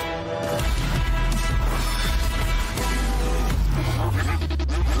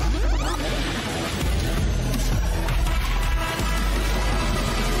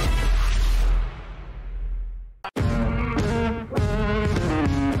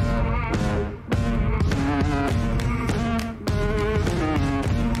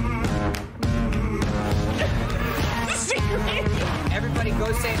 Everybody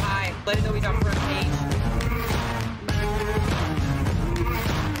go say hi. Let it know he's on first page.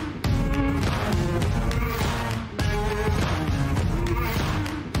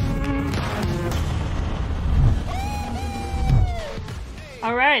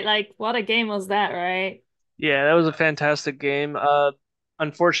 All right, like what a game was that, right? Yeah, that was a fantastic game.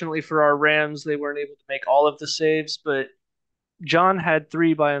 Unfortunately for our Rams, they weren't able to make all of the saves, but John had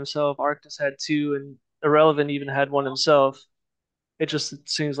three by himself, Arctis had two, and Irrelevant even had one himself. It just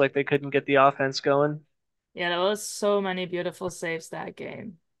seems like they couldn't get the offense going. Yeah, there was so many beautiful saves that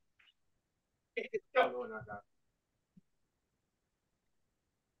game.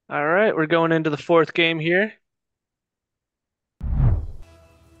 All right, we're going into the fourth game here.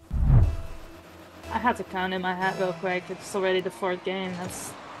 I had to count in my head real quick. It's already the fourth game.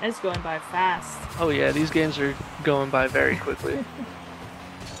 It's going by fast. Oh yeah, these games are going by very quickly.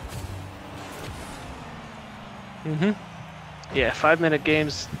 Yeah, 5-minute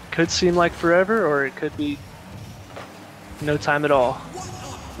games could seem like forever, or it could be no time at all.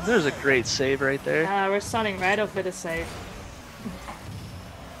 There's a great save right there. We're starting right off with a save.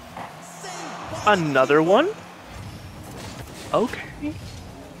 Another one? Okay.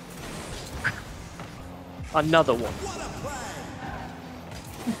 Another one.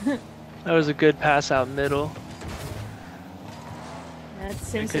 That was a good pass out middle. That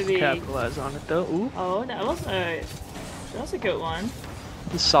They seems to couldn't be. capitalize on it though. Ooh, Oh, that was a good one.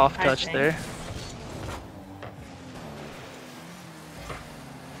 soft I touch think. there.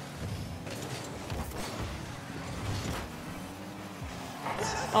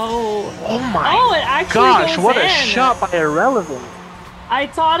 Oh my Oh, it actually gosh, goes what a in. shot by Irrelevant. I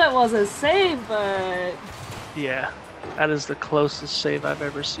thought it was a save, but Yeah, that is the closest save I've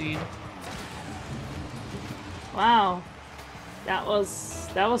ever seen. wow, that was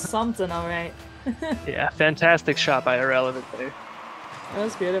something, all right. Yeah, fantastic shot by Irrelevant there. It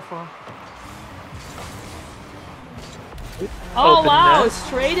was beautiful. Oh Open wow, net.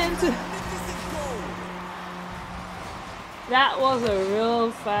 straight into. That was a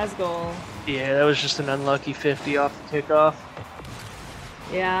real fast goal. Yeah, that was just an unlucky 50 off the kickoff.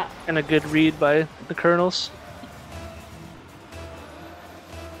 Yeah, And a good read by the Colonels.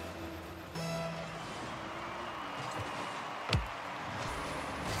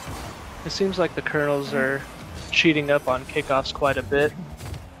 It seems like the Colonels are cheating up on kickoffs quite a bit.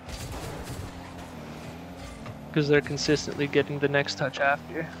 Because they're consistently getting the next touch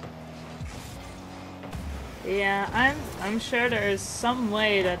after. yeah, I'm sure there's some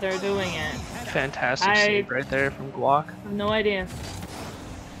way that they're doing it. Fantastic save right there from Guac. I have no idea.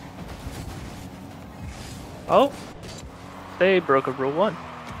 Oh, they broke a rule 1.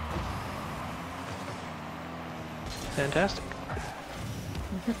 Fantastic.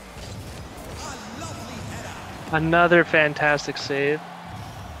 Another fantastic save.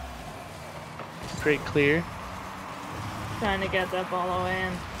 Great clear. Trying to get that ball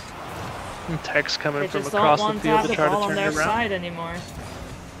in. And Tex coming They from just across don't the want to field have to the try to ball on turn their it around. side anymore.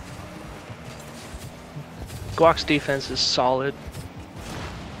 Guac's defense is solid.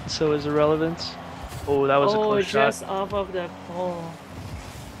 So is Irrelevance. Oh, that was a close just shot. off of the pole.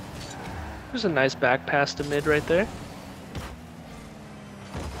 There's a nice back pass to mid right there.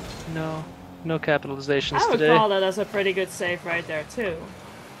 No capitalizations I would today. call that as a pretty good save right there too.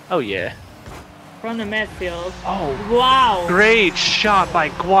 Oh yeah. From the midfield. Oh, Wow, great shot by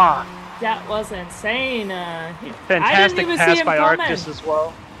Guac. that was insane. I didn't Fantastic even see pass him by coming. Arctis as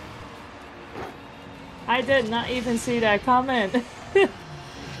well. I did not even see that comment.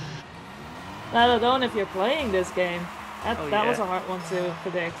 Let alone if you're playing this game. That was yeah. a hard one to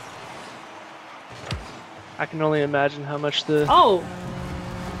predict. I can only imagine how much the Oh!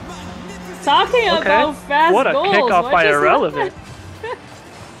 Talking about fast what a goals. kickoff what by just Irrelevant. happened?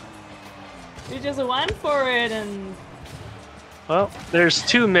 You just went for it and Well, there's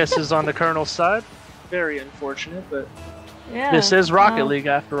 2 misses on the Colonel's side. Very unfortunate, but yeah. this is Rocket well, League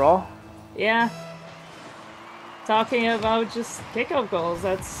after all. Yeah. Talking about just kickoff goals,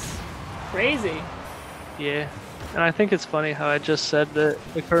 that's crazy. Yeah, and I think it's funny how I just said that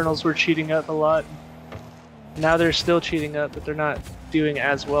the Colonels were cheating up a lot. Now they're still cheating up, but they're not doing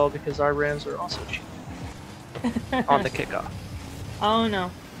as well because our Rams are also cheating on the kickoff. Oh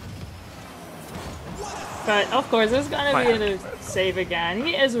no. But of course, there's gonna Might be have a save again.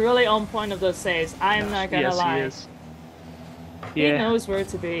 He is really on point of those saves. I'm not gonna Yes, lie. he is. He Yeah, knows where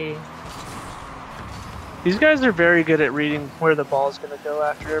to be. these guys are very good at reading where the ball's going to go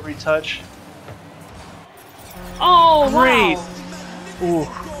after every touch. Oh, Great! wow. Ooh,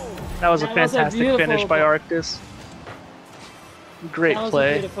 that was a That was a fantastic beautiful finish by ball. Arctis. Great That was a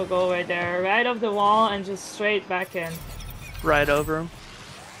play, beautiful goal right there. Right off the wall and just straight back in. right over him.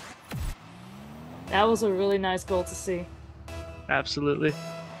 That was a really nice goal to see. Absolutely.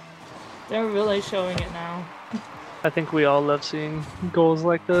 They're really showing it now. I think we all love seeing goals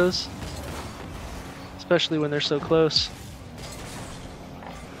like those, especially when they're so close.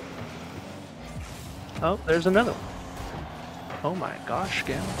 Oh, there's another one. Oh my gosh,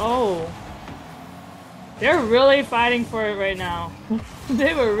 Gam. Oh. They're really fighting for it right now.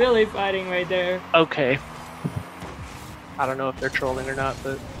 They were really fighting right there. Okay. I don't know if they're trolling or not,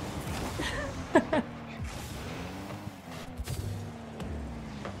 but...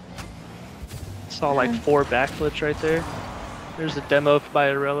 Saw like 4 backflips right there. There's a demo by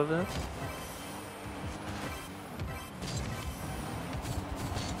Irrelevant.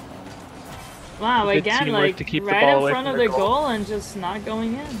 Wow, Good again, teamwork like to keep the right ball in away front from of their the goal. goal and just not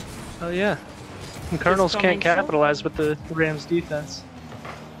going in. Oh yeah. And Colonels coming can't capitalize with the Rams defense.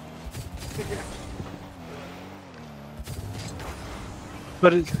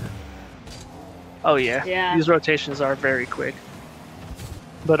 But it... Oh yeah. Yeah. These rotations are very quick.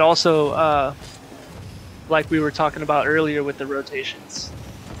 But also, like we were talking about earlier with the rotations.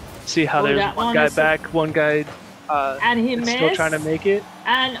 See how there's that one one guy is- back, one guy And he is missed. still trying to make it.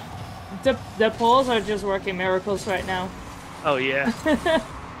 And the poles are just working miracles right now. Oh yeah.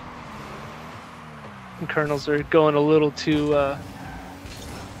 And Colonels are going a little too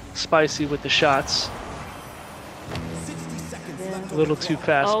spicy with the shots. A little too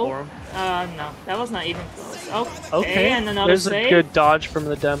fast for them. No, that was not even close. Oh, Okay, and another there's save. a good dodge from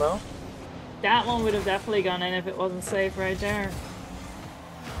the demo. That one would have definitely gone in if it wasn't safe right there.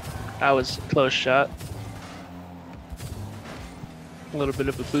 That was a close shot. A little bit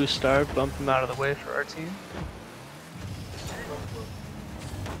of a boost star, bump him out of the way for our team.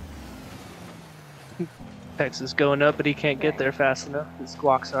 Texas going up, but he can't get there fast enough. His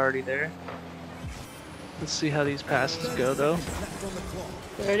squawk's already there. Let's see how these passes go, though.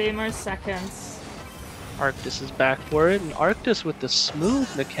 30 more seconds. Arctis is back for it, and Arctis with the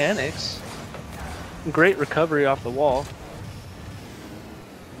smooth mechanics. Great recovery off the wall.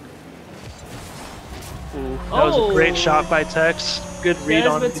 Ooh, that was a great shot by Tex. Good read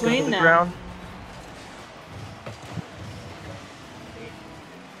Goes on him to between the them. ground.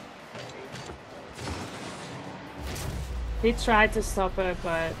 He tried to stop it,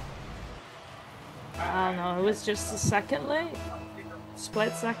 but I don't know. It was just a second late.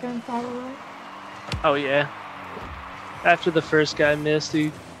 Split second, probably. Oh yeah. After the first guy missed,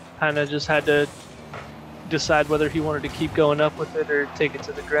 he kind of just had to decide whether he wanted to keep going up with it or take it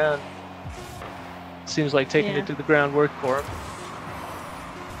to the ground. Seems like taking it to the ground worked for him.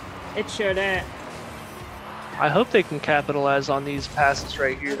 It sure did. I hope they can capitalize on these passes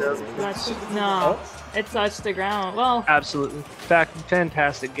right here, though. No, it touched the ground. Well, Absolutely.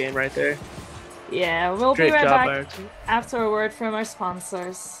 Fantastic game right there. yeah, we'll Great be right job by our back team. after a word from our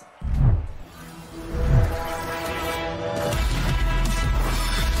sponsors.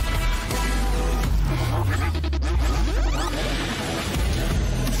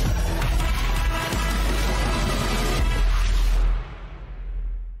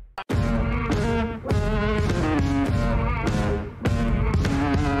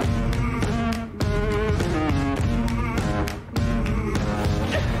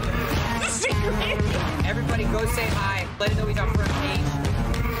 Everybody go say hi. Let it know he's on front page.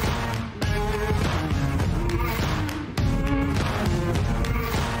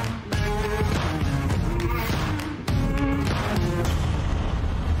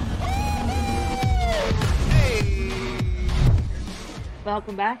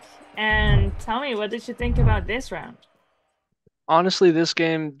 Welcome back. And tell me, what did you think about this round? Honestly, this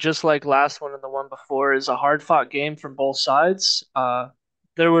game, just like last one and the one before, is a hard-fought game from both sides.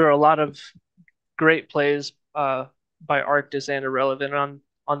 There were a lot of great plays by Arctis and Irrelevant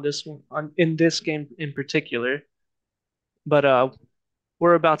on this one, in this game in particular. But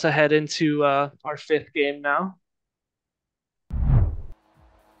we're about to head into our 5th game now.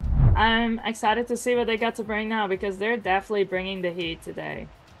 I'm excited to see what they got to bring now because they're definitely bringing the heat today.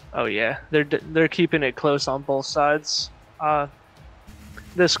 Oh yeah, they're keeping it close on both sides.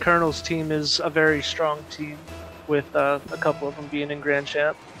 This Colonels team is a very strong team, with a couple of them being in Grand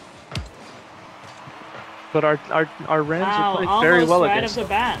Champ. But our Rams are playing almost very well right against off the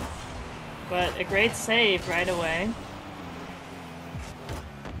them. bat. But a great save right away.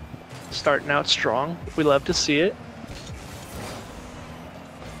 Starting out strong. We love to see it.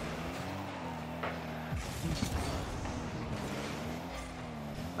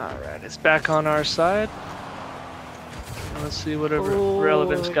 Alright, it's back on our side. Let's see whatever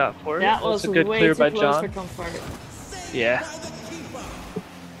Relevance got for it. That was That's a good way clear too by close John. for comfort. Yeah.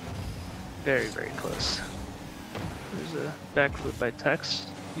 Very, very close. There's a backflip by Tex.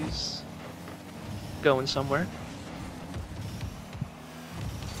 He's going somewhere.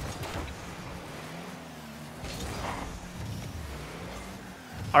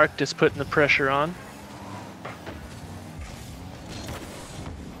 Arctis putting the pressure on.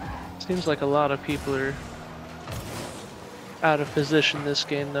 Seems like a lot of people are out of position this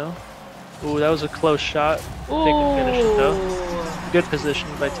game, though. Ooh, that was a close shot. They could finish it, though. Ooh. Good position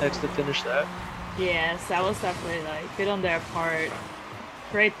by Tex to finish that. Yes, that was definitely like good on their part.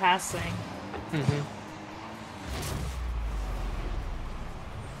 Great passing.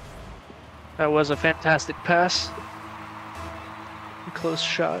 That was a fantastic pass. A close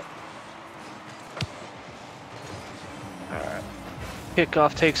shot. Alright.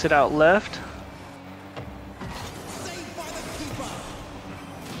 Kickoff takes it out left.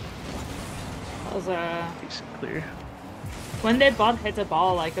 That was a... Decent clear. When they both hit the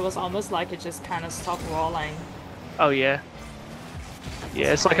ball, like it was almost like it just kind of stopped rolling. Oh yeah.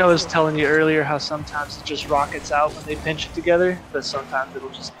 Yeah, it's like I was telling you earlier how sometimes it just rockets out when they pinch it together, but sometimes it'll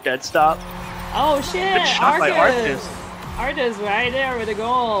just dead stop. Oh shit! Good shot by Arctis. Arctis right there with a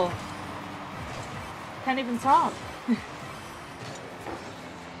goal. Can't even talk.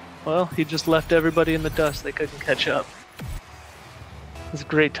 Well, he just left everybody in the dust. They couldn't catch up. It was a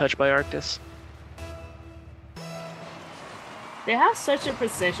great touch by Arctis. They have such a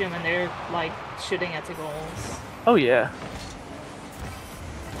precision when they're like shooting at the goals. Oh yeah.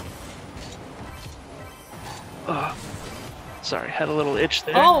 Oh, sorry, had a little itch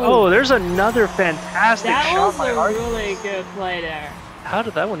there. Oh, there's another fantastic that shot was by a Arctis. really good play there. How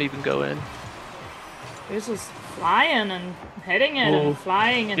did that one even go in? He was just flying and hitting it Ooh. and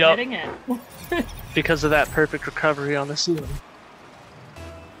flying and Yep. hitting it. Because of that perfect recovery on the ceiling.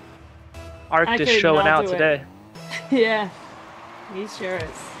 I Arctis could showing not out do it. today. Yeah, he sure is.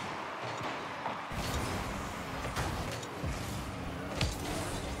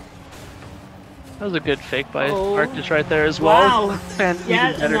 That was a good fake by Oh. Arctis right there as well. Wow. And Yeah,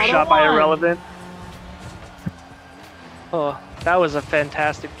 even better another shot by one. Irrelevant. Oh, that was a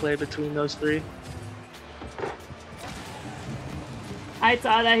fantastic play between those three. I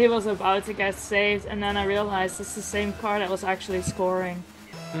thought that he was about to get saved, and then I realized it's the same car that was actually scoring.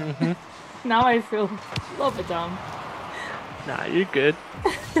 Mm-hmm. Now I feel a little bit dumb. Nah, you're good.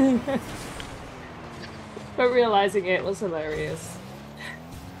 But realizing it was hilarious.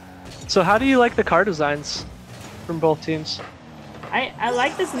 So how do you like the car designs from both teams? I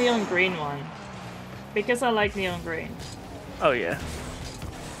like this neon green one. Because I like neon green. Oh yeah.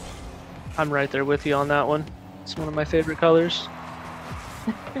 I'm right there with you on that one. It's one of my favorite colors.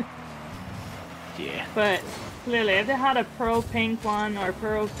 Yeah. But clearly, if they had a pearl pink one or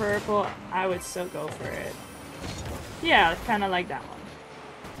pearl purple, I would still go for it. Yeah, kind of like that one.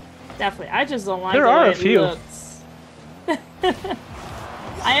 Definitely. I just don't like There the are way a it few. looks.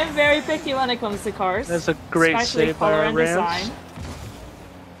 I am very picky when it comes to cars. That's a great especially save by color our and Rams.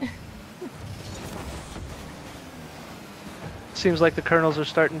 design. Seems like the Colonels are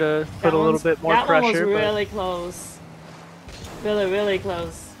starting to put That a little one's- bit more that pressure. one was but really close. Really, really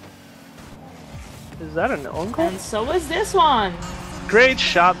close. is that an own goal? And so was this one. Great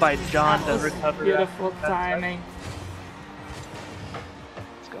shot by John That to was recover. beautiful that. timing.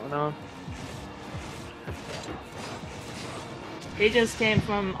 What's going on? He just came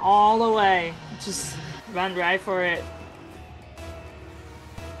from all the way. Just ran right for it.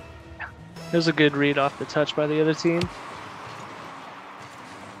 It was a good read off the touch by the other team.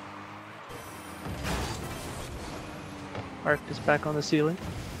 Arctis back on the ceiling.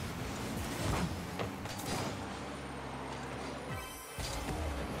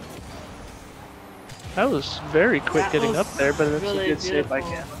 That was very quick That getting was up there, but it's really a good save by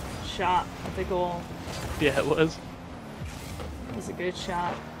beautiful Gamma. shot at the goal. Yeah, it was. It was a good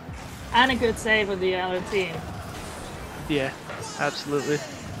shot. And a good save of the other team. Yeah, absolutely.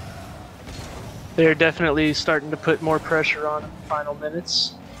 They're definitely starting to put more pressure on in the final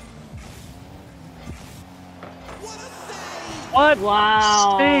minutes. What?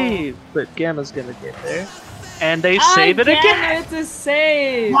 Wow. Save! But Gamma's gonna get there. And they save it again! It's a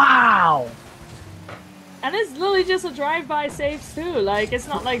save! Wow! And it's literally just a drive-by saves too. Like, it's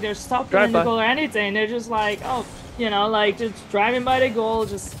not like they're stopping in the Drive-by. goal or anything. They're just like, oh, you know, like just driving by the goal,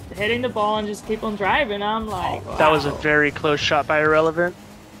 just hitting the ball and just keep on driving. I'm like, wow. That was a very close shot by Irrelevant.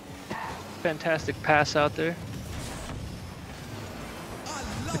 Fantastic pass out there.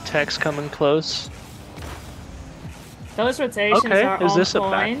 The Tex coming close. Those rotations Okay, are is on this a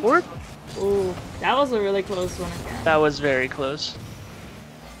point. backboard? Ooh, that was a really close one again. That was very close.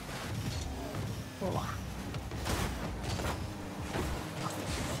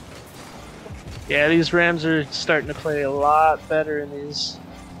 Yeah, these Rams are starting to play a lot better in these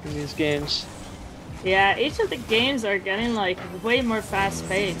games. Yeah, each of the games are getting like way more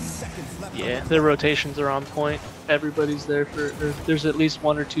fast-paced. Yeah, their rotations are on point. Everybody's there for, or there's at least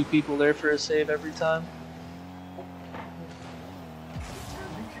one or two people there for a save every time.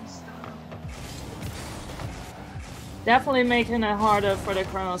 Definitely making it harder for the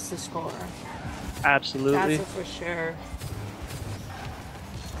Colonels to score. Absolutely. That's it for sure.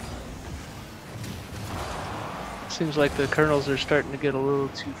 Seems like the Colonels are starting to get a little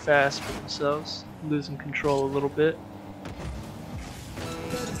too fast for themselves, losing control a little bit.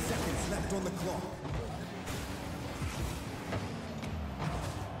 30 seconds left on the clock.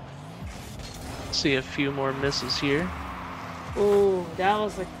 See a few more misses here. Ooh, that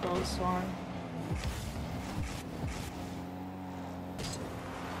was a close one.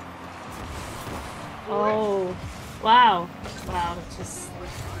 Oh, wow. Wow, just...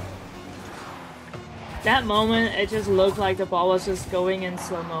 That moment, it just looked like the ball was just going in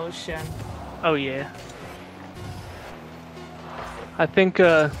slow motion. Oh yeah. I think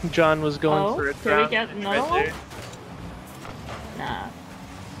John was going for a did ground we get right another one? there. Nah.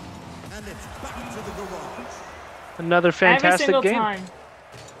 And it's back to the garage. Another Every fantastic single game. time.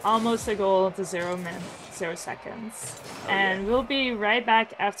 Almost a goal of the 0 seconds. And we'll be right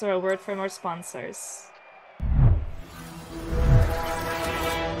back after a word from our sponsors.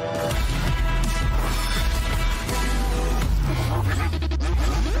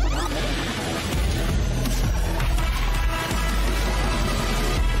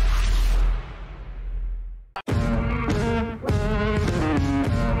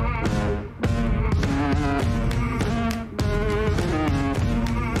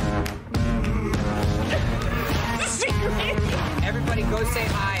 Everybody go say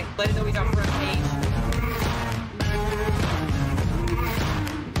hi. Let it know he's on front page.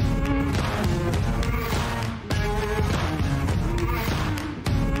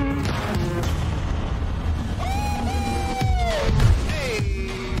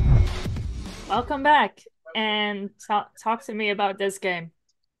 Welcome back. And talk to me about this game.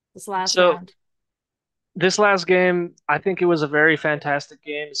 This last So- round. This last game, I think it was a very fantastic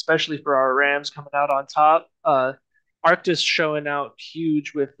game, especially for our Rams coming out on top. Arctis showing out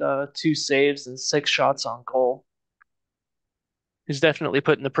huge with 2 saves and 6 shots on goal. He's definitely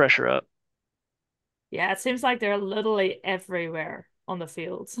putting the pressure up. Yeah, it seems like they're literally everywhere on the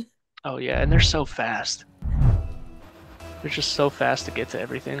field. Oh yeah, and they're so fast. They're just so fast to get to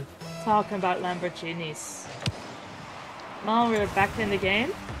everything. Talking about Lamborghinis. Well, we're back in the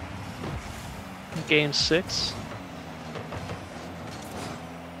game. Game 6.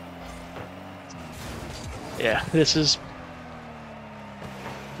 Yeah, this is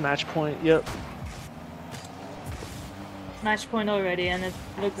match point. Yep. Match point already, and it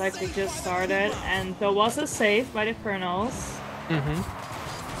looked like we just started. And there was a save by the Colonels. Mm-hmm.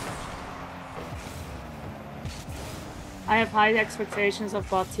 I have high expectations of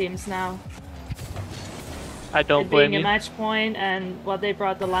both teams now. I don't It blame being a you. match point and what they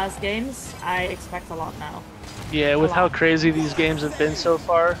brought the last games, I expect a lot now. Yeah, with how crazy these games have been so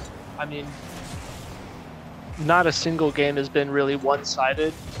far, I mean, not a single game has been really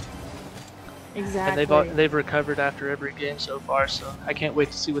one-sided, Exactly. and they've recovered after every game so far. So I can't wait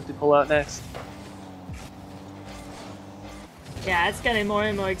to see what they pull out next. Yeah, it's getting more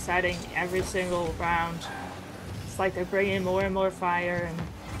and more exciting every single round. It's like they're bringing more and more fire, and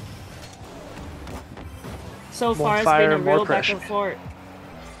so far it's fire, been a more real back pressure. and forth.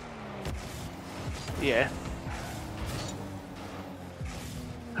 Yeah.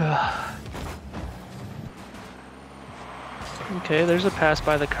 Okay, there's a pass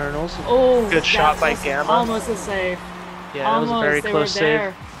by the Colonels. Oh, Good shot that by was Gamma. Almost a save. Yeah, that Almost. was a very They close were save.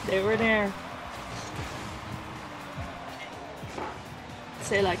 there. They were there.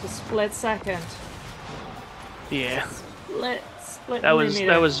 Say like a split second. Yeah, Split that was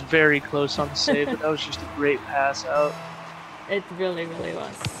millimeter. very close on the save, but that was just a great pass out It really, really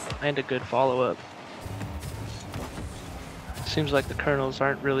was. and a good follow-up. Seems like the Colonels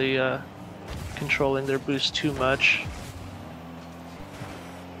aren't really controlling their boost too much.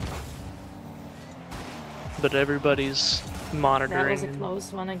 But everybody's monitoring. That was a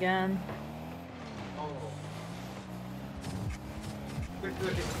close one again.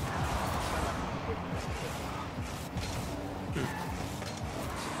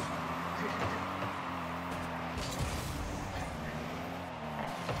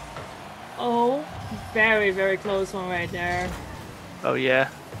 Oh, very, very close one right there. Oh yeah,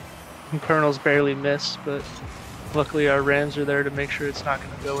 Colonels barely missed, but luckily our Rams are there to make sure it's not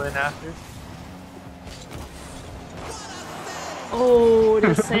going to go in after. Oh,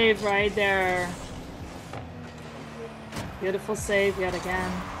 the save right there. Beautiful save yet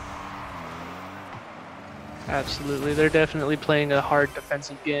again. Absolutely, they're definitely playing a hard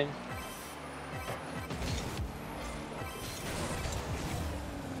defensive game.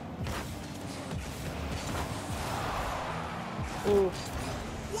 Ooh.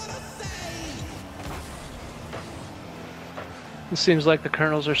 It seems like the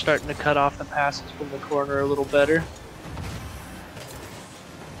Colonels are starting to cut off the passes from the corner a little better.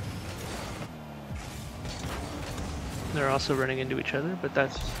 They're also running into each other, but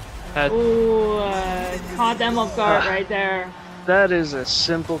that Ooh, caught them off guard right there. that is a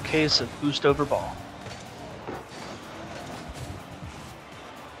simple case of boost over ball.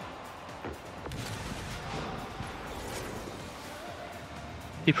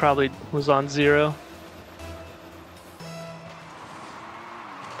 He probably was on 0.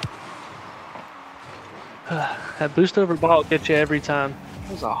 That boost over ball gets you every time.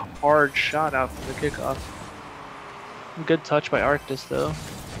 That was a hard shot out from the kickoff. Good touch by Arctis though.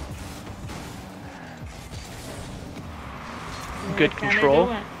 Good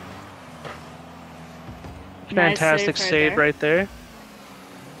control. Fantastic nice save right there.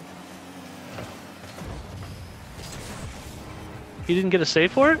 You didn't get a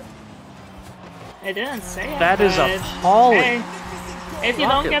save for it? I didn't say it. That is but appalling. hey, if you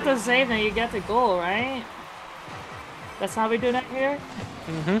don't get the save, then you get the goal, right? That's how we do that here?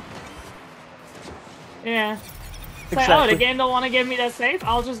 Mm-hmm. Yeah. It's Exactly. like, oh, the game don't want to give me that save?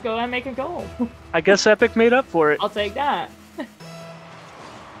 I'll just go and make a goal. I guess Epic made up for it. I'll take that.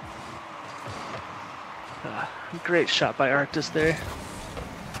 Great shot by Arctis there.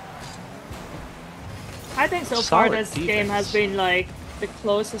 I think so far Solid this defense. game has been like the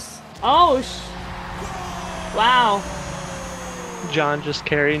closest. Oh, wow. John just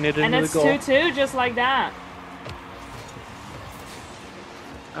carrying it And into it's the goal. 2-2 just like that.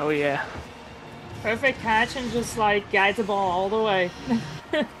 Oh yeah. Perfect catch and just like guide the ball all the way.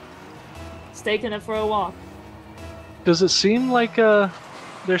 It's taking it for a walk. Does it seem like they're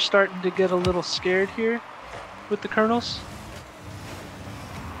starting to get a little scared here with the Colonels?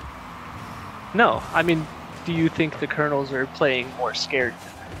 No, I mean, do you think the Colonels are playing more scared?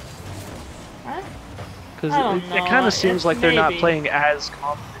 Huh? Because I don't it know, kind of seems like they're not maybe. playing as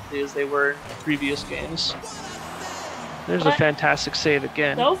confidently as they were in previous games. There's a But- fantastic save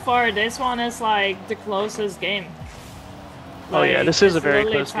again. So far, this one is like the closest game. Oh yeah, Like, this is a it's very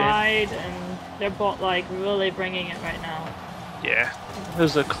really close game. tied, and they're both like really bringing it right now. Yeah, it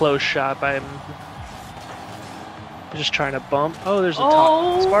was a close shot by him. Just trying to bump. Oh, there's a top.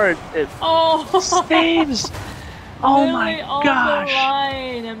 Oh. Smart. It Oh, saves. Oh really my on gosh. the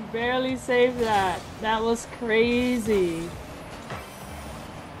line and barely saved that. That was crazy.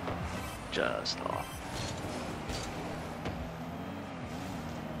 Just off.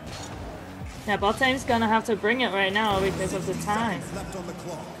 Yeah, bot team's gonna have to bring it right now because of the time.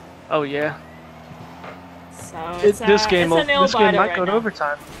 Oh yeah. So it's This game it's a nail biter might right go to now.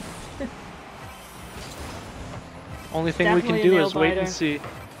 overtime. Only thing we can Definitely a do nail is wait and biter. see.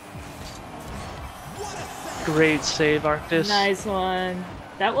 Great save, Arctis. Nice one.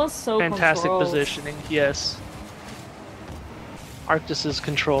 That was so Fantastic controlled. positioning, yes. Arctis's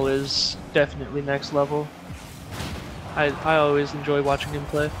control is definitely next level. I always enjoy watching him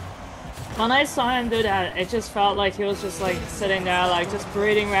play. When I saw him do that, it just felt like he was just like sitting there, like just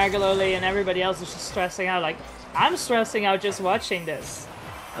breathing regularly, and everybody else was just stressing out. Like, I'm stressing out just watching this.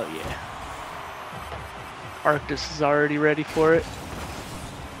 Oh yeah. Arctis is already ready for it.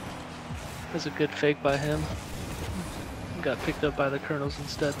 That's a good fake by him. Got picked up by the Colonels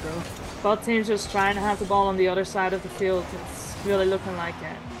instead though. Both teams just trying to have the ball on the other side of the field. It's really looking like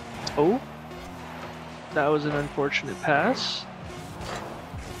it. Oh. That was an unfortunate pass.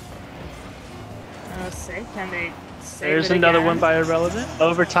 Let's see, can they save There's it another again? one by Irrelevant.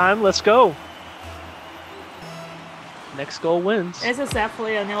 Overtime, let's go. Next goal wins. This is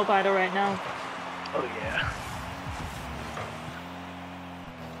definitely a nail biter right now. Oh yeah.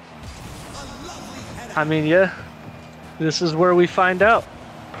 I mean, yeah. This is where we find out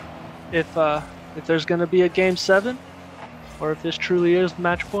if there's going to be a game 7 or if this truly is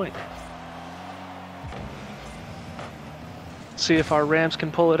match point. See if our Rams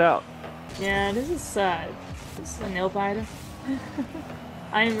can pull it out. Yeah, this is a nail biter.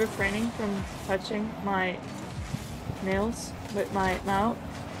 I am refraining from touching my nails with my mouth,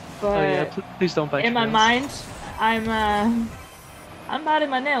 but Oh yeah, please don't bite in your my nails. mind, I'm biting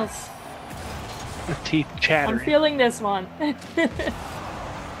my nails. The teeth chattering. I'm feeling this one.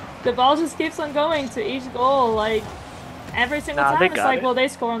 The ball just keeps on going to each goal, like every single Nah, time. they It's got like, it. will they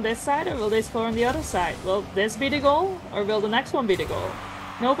score on this side or will they score on the other side? Will this be the goal or will the next one be the goal?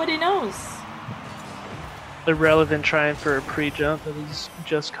 Nobody knows. Irrelevant trying for a pre-jump, but he's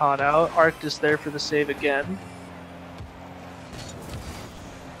just caught out. Arctis there for the save again.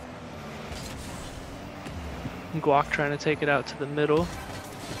 Guac trying to take it out to the middle.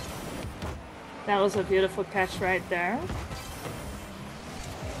 That was a beautiful catch right there.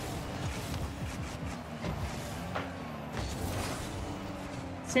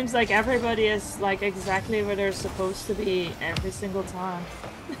 Seems like everybody is like exactly where they're supposed to be every single time.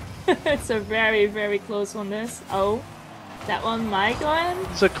 It's a very, very close one, this. Oh, that one might go in.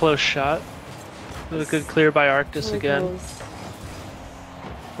 It's a close shot. A good clear by Arctis Really again. close.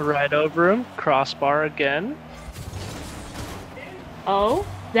 Right over him. Crossbar again. Oh,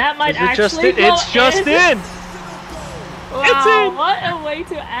 that might Is it just actually in? go It's just in! Wow, It's in! what a way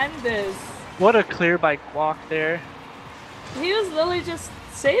to end this. What a clear by Guac there. He was literally just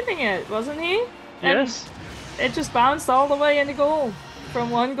saving it, wasn't he? And Yes. it just bounced all the way in the goal. From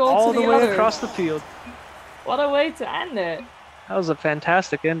one goal All to the the way other. across the field. What a way to end it. That was a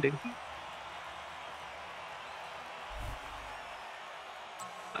fantastic ending.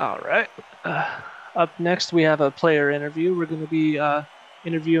 All right. Up next, we have a player interview. We're going to be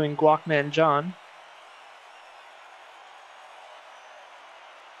interviewing Guacman John.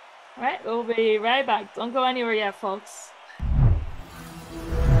 All right, we'll be right back. Don't go anywhere yet, folks.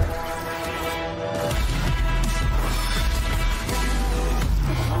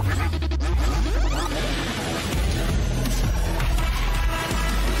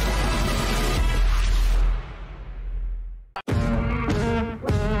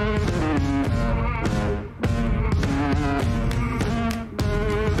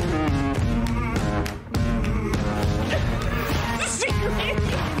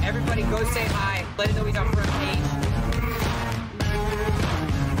 Everybody go say hi. Let it know he's on front page.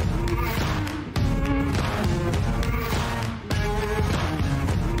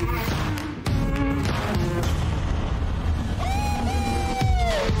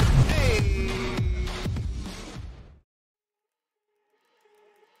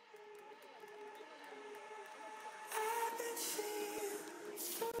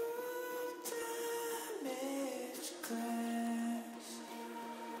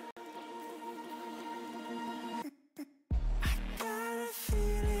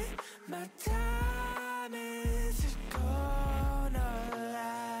 My time is gonna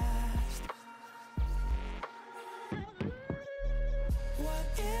last. What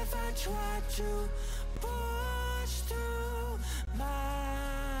if I try to push through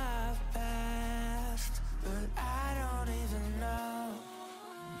my past? But I don't even know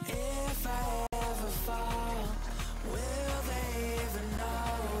if I ever fall. Will they even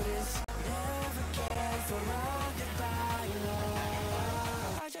notice? Never cared for all goodbye,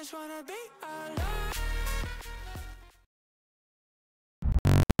 love. I just wanna be alone.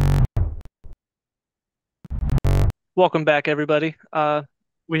 Welcome back, everybody.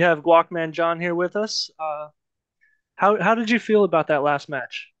 We have Guacman John here with us. How did you feel about that last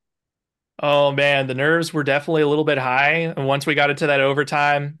match? Oh man, the nerves were definitely a little bit high once we got into that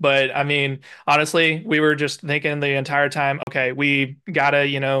overtime. But I mean, honestly, we were just thinking the entire time, okay, we gotta,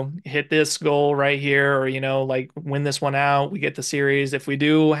 hit this goal right here, or like win this one out. We get the series. If we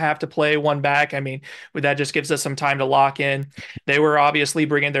do have to play one back, I mean, that just gives us some time to lock in. They were obviously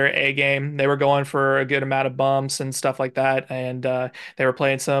bringing their A game. They were going for a good amount of bumps and stuff like that, and they were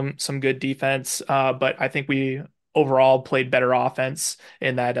playing some good defense. But I think we overall played better offense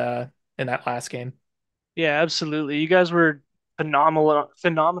in that last game. Yeah, absolutely. You guys were phenomenal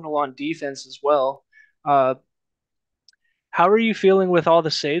on defense as well. Uh, how are you feeling with all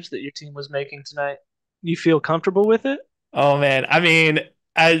the saves that your team was making tonight? You feel comfortable with it? Oh man, I mean,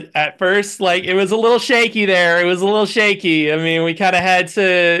 at first, like it was a little shaky there. It was a little shaky. I mean, we kind of had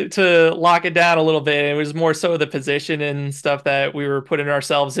to lock it down a little bit. It was more so the position and stuff that we were putting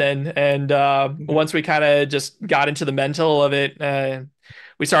ourselves in. And Mhm. once we kind of just got into the mental of it,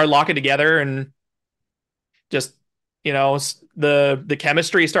 we started locking together and just the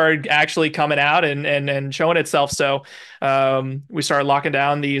chemistry started actually coming out and showing itself. So we started locking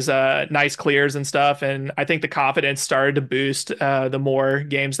down these nice clears and stuff, and I think the confidence started to boost the more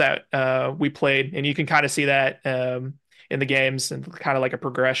games that we played, and you can kind of see that in the games and kind of like a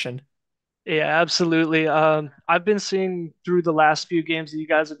progression. Yeah, absolutely. I've been seeing through the last few games that you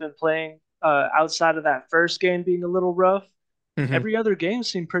guys have been playing, outside of that first game being a little rough, Mhm. every other game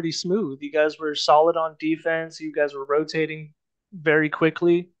seemed pretty smooth. You guys were solid on defense. You guys were rotating very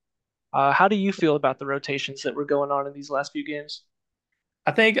quickly. How do you feel about the rotations that were going on in these last few games?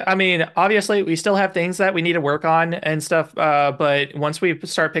 I mean, obviously, we still have things that we need to work on and stuff. But once we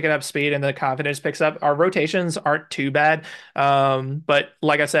start picking up speed and the confidence picks up, our rotations aren't too bad. But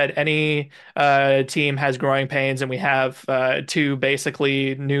like I said, any team has growing pains, and we have two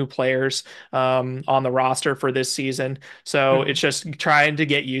basically new players on the roster for this season. So it's Mhm. just trying to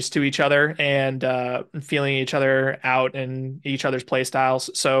get used to each other and feeling each other out and each other's play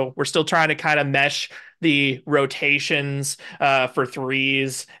styles. So we're still trying to kind of mesh the rotations for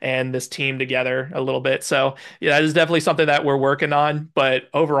threes and this team together a little bit. So yeah, that is definitely something that we're working on. But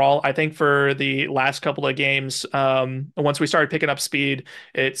overall, I think for the last couple of games, once we started picking up speed,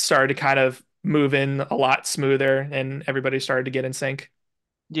 it started to kind of move in a lot smoother, and everybody started to get in sync.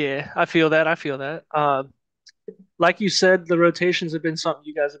 Yeah, I feel that. I feel that. Like you said, the rotations have been something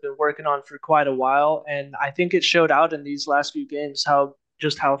you guys have been working on for quite a while, and I think it showed out in these last few games how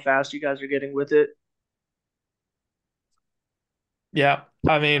fast you guys are getting with it. Yeah,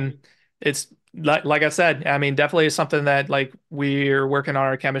 I mean, it's like I said, I mean, definitely something that like we're working on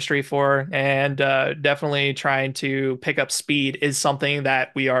our chemistry for, and definitely trying to pick up speed is something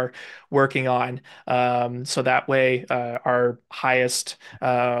that we are working on. So that way, our highest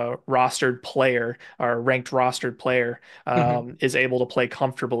rostered player, our ranked rostered player, Hmm. is able to play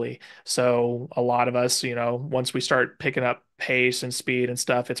comfortably. So a lot of us, once we start picking up pace and speed and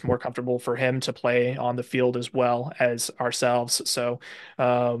stuff, it's more comfortable for him to play on the field as well as ourselves. So,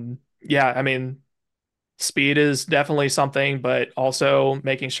 yeah, I mean, speed is definitely something, but also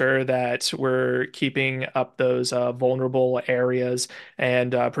making sure that we're keeping up those vulnerable areas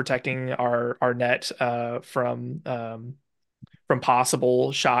and protecting our net from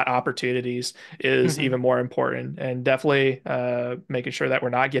possible shot opportunities is Hmm. even more important, and definitely making sure that we're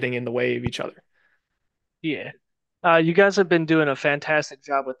not getting in the way of each other. Yeah. You guys have been doing a fantastic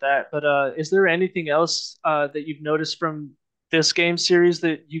job with that. But is there anything else that you've noticed from this game series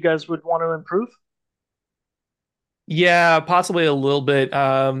that you guys would want to improve? Yeah, possibly a little bit.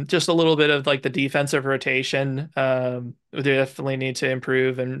 Just a little bit of like the defensive rotation. We definitely need to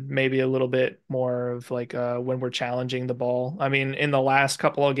improve, and maybe a little bit more of like when we're challenging the ball. I mean, in the last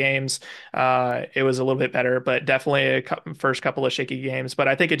couple of games, it was a little bit better, but definitely first couple of shaky games. But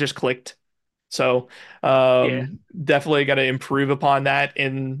I think it just clicked. So Yeah, definitely got to improve upon that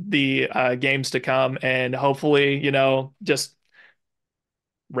in the games to come, and hopefully, just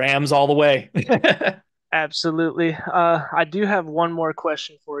Rams all the way. absolutely. I do have one more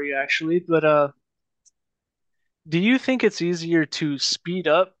question for you, actually. But do you think it's easier to speed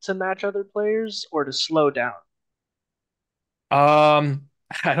up to match other players or to slow down? Um,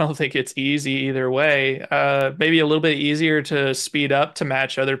 I don't think it's easy either way. Maybe a little bit easier to speed up to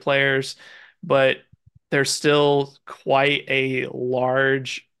match other players, but there's still quite a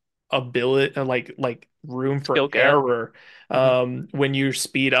large ability, like room for Skill gap. error Hmm. when you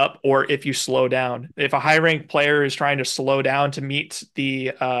speed up or if you slow down. If a high ranked player is trying to slow down to meet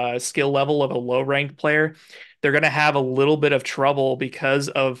the skill level of a low ranked player, they're going to have a little bit of trouble because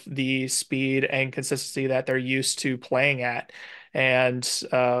of the speed and consistency that they're used to playing at. And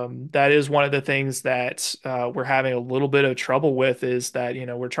that is one of the things that we're having a little bit of trouble with is that,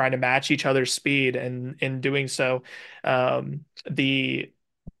 we're trying to match each other's speed. And in doing so, the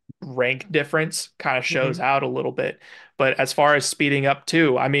rank difference kind of shows Hmm. out a little bit. But as far as speeding up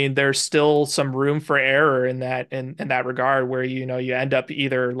too, I mean, there's still some room for error in that regard where you end up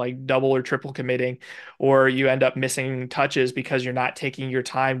either like double or triple committing, or you end up missing touches because you're not taking your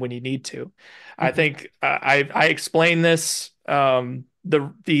time when you need to. I Hmm. think I explained this.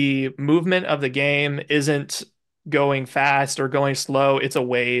 The movement of the game isn't going fast or going slow. It's a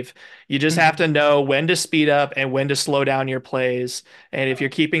wave. You just have Hmm. to know when to speed up and when to slow down your plays, and if you're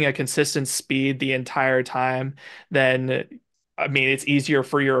keeping a consistent speed the entire time, then I mean, it's easier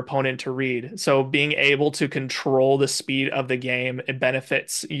for your opponent to read. So being able to control the speed of the game, it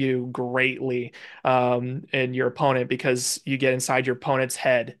benefits you greatly and your opponent because you get inside your opponent's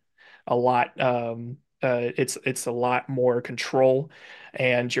head a lot. It's a lot more control,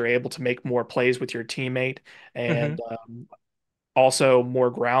 and you're able to make more plays with your teammate. Hmm. And also more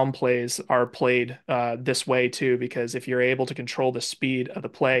ground plays are played this way too, because if you're able to control the speed of the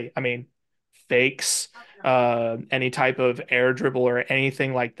play, I mean, fakes, any type of air dribble or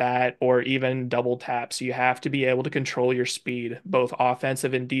anything like that, or even double taps, you have to be able to control your speed, both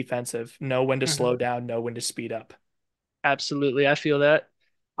offensive and defensive, know when to Hmm. slow down, know when to speed up. Absolutely, I feel that.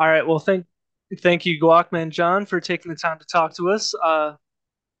 All right, well, thank you, Guacman John, for taking the time to talk to us. Of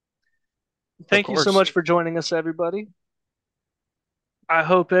Thank you so course. much for joining us, everybody. I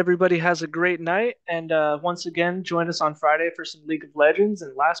hope everybody has a great night. And once again, join us on Friday for some League of Legends.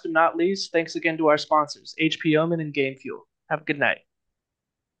 And last but not least, thanks again to our sponsors, HP Omen and Game Fuel. Have a good night.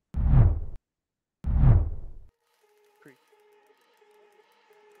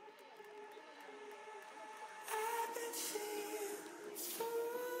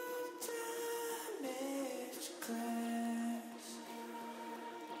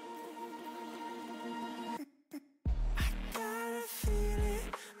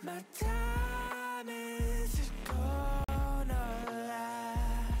 My time is gonna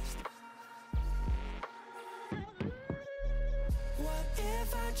last. if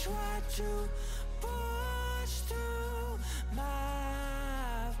I tried to push through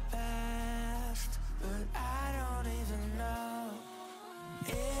my past. But I don't even know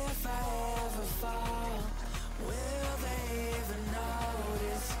if I ever fall. Will they even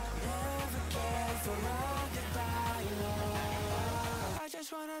notice? Never cared for all goodbye, you know. I just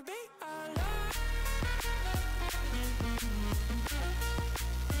wanna be alone.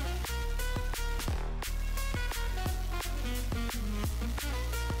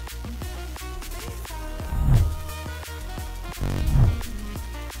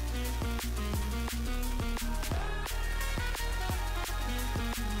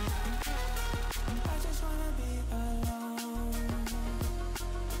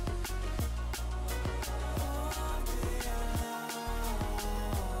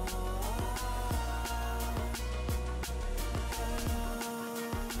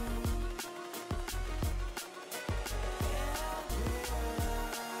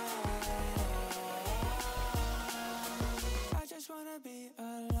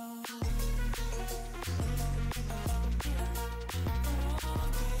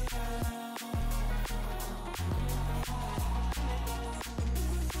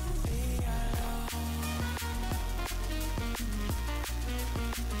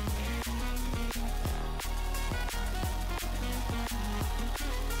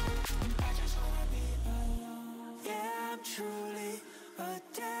 Truly a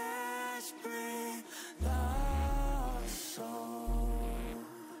desperate lost soul.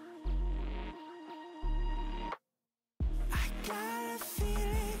 I got a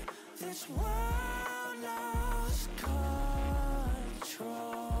feeling this world lost control.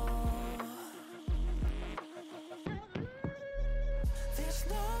 There's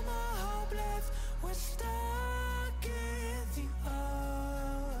no more hope left. We're stuck in the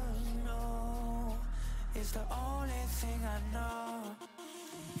unknown. It's the only thing I know.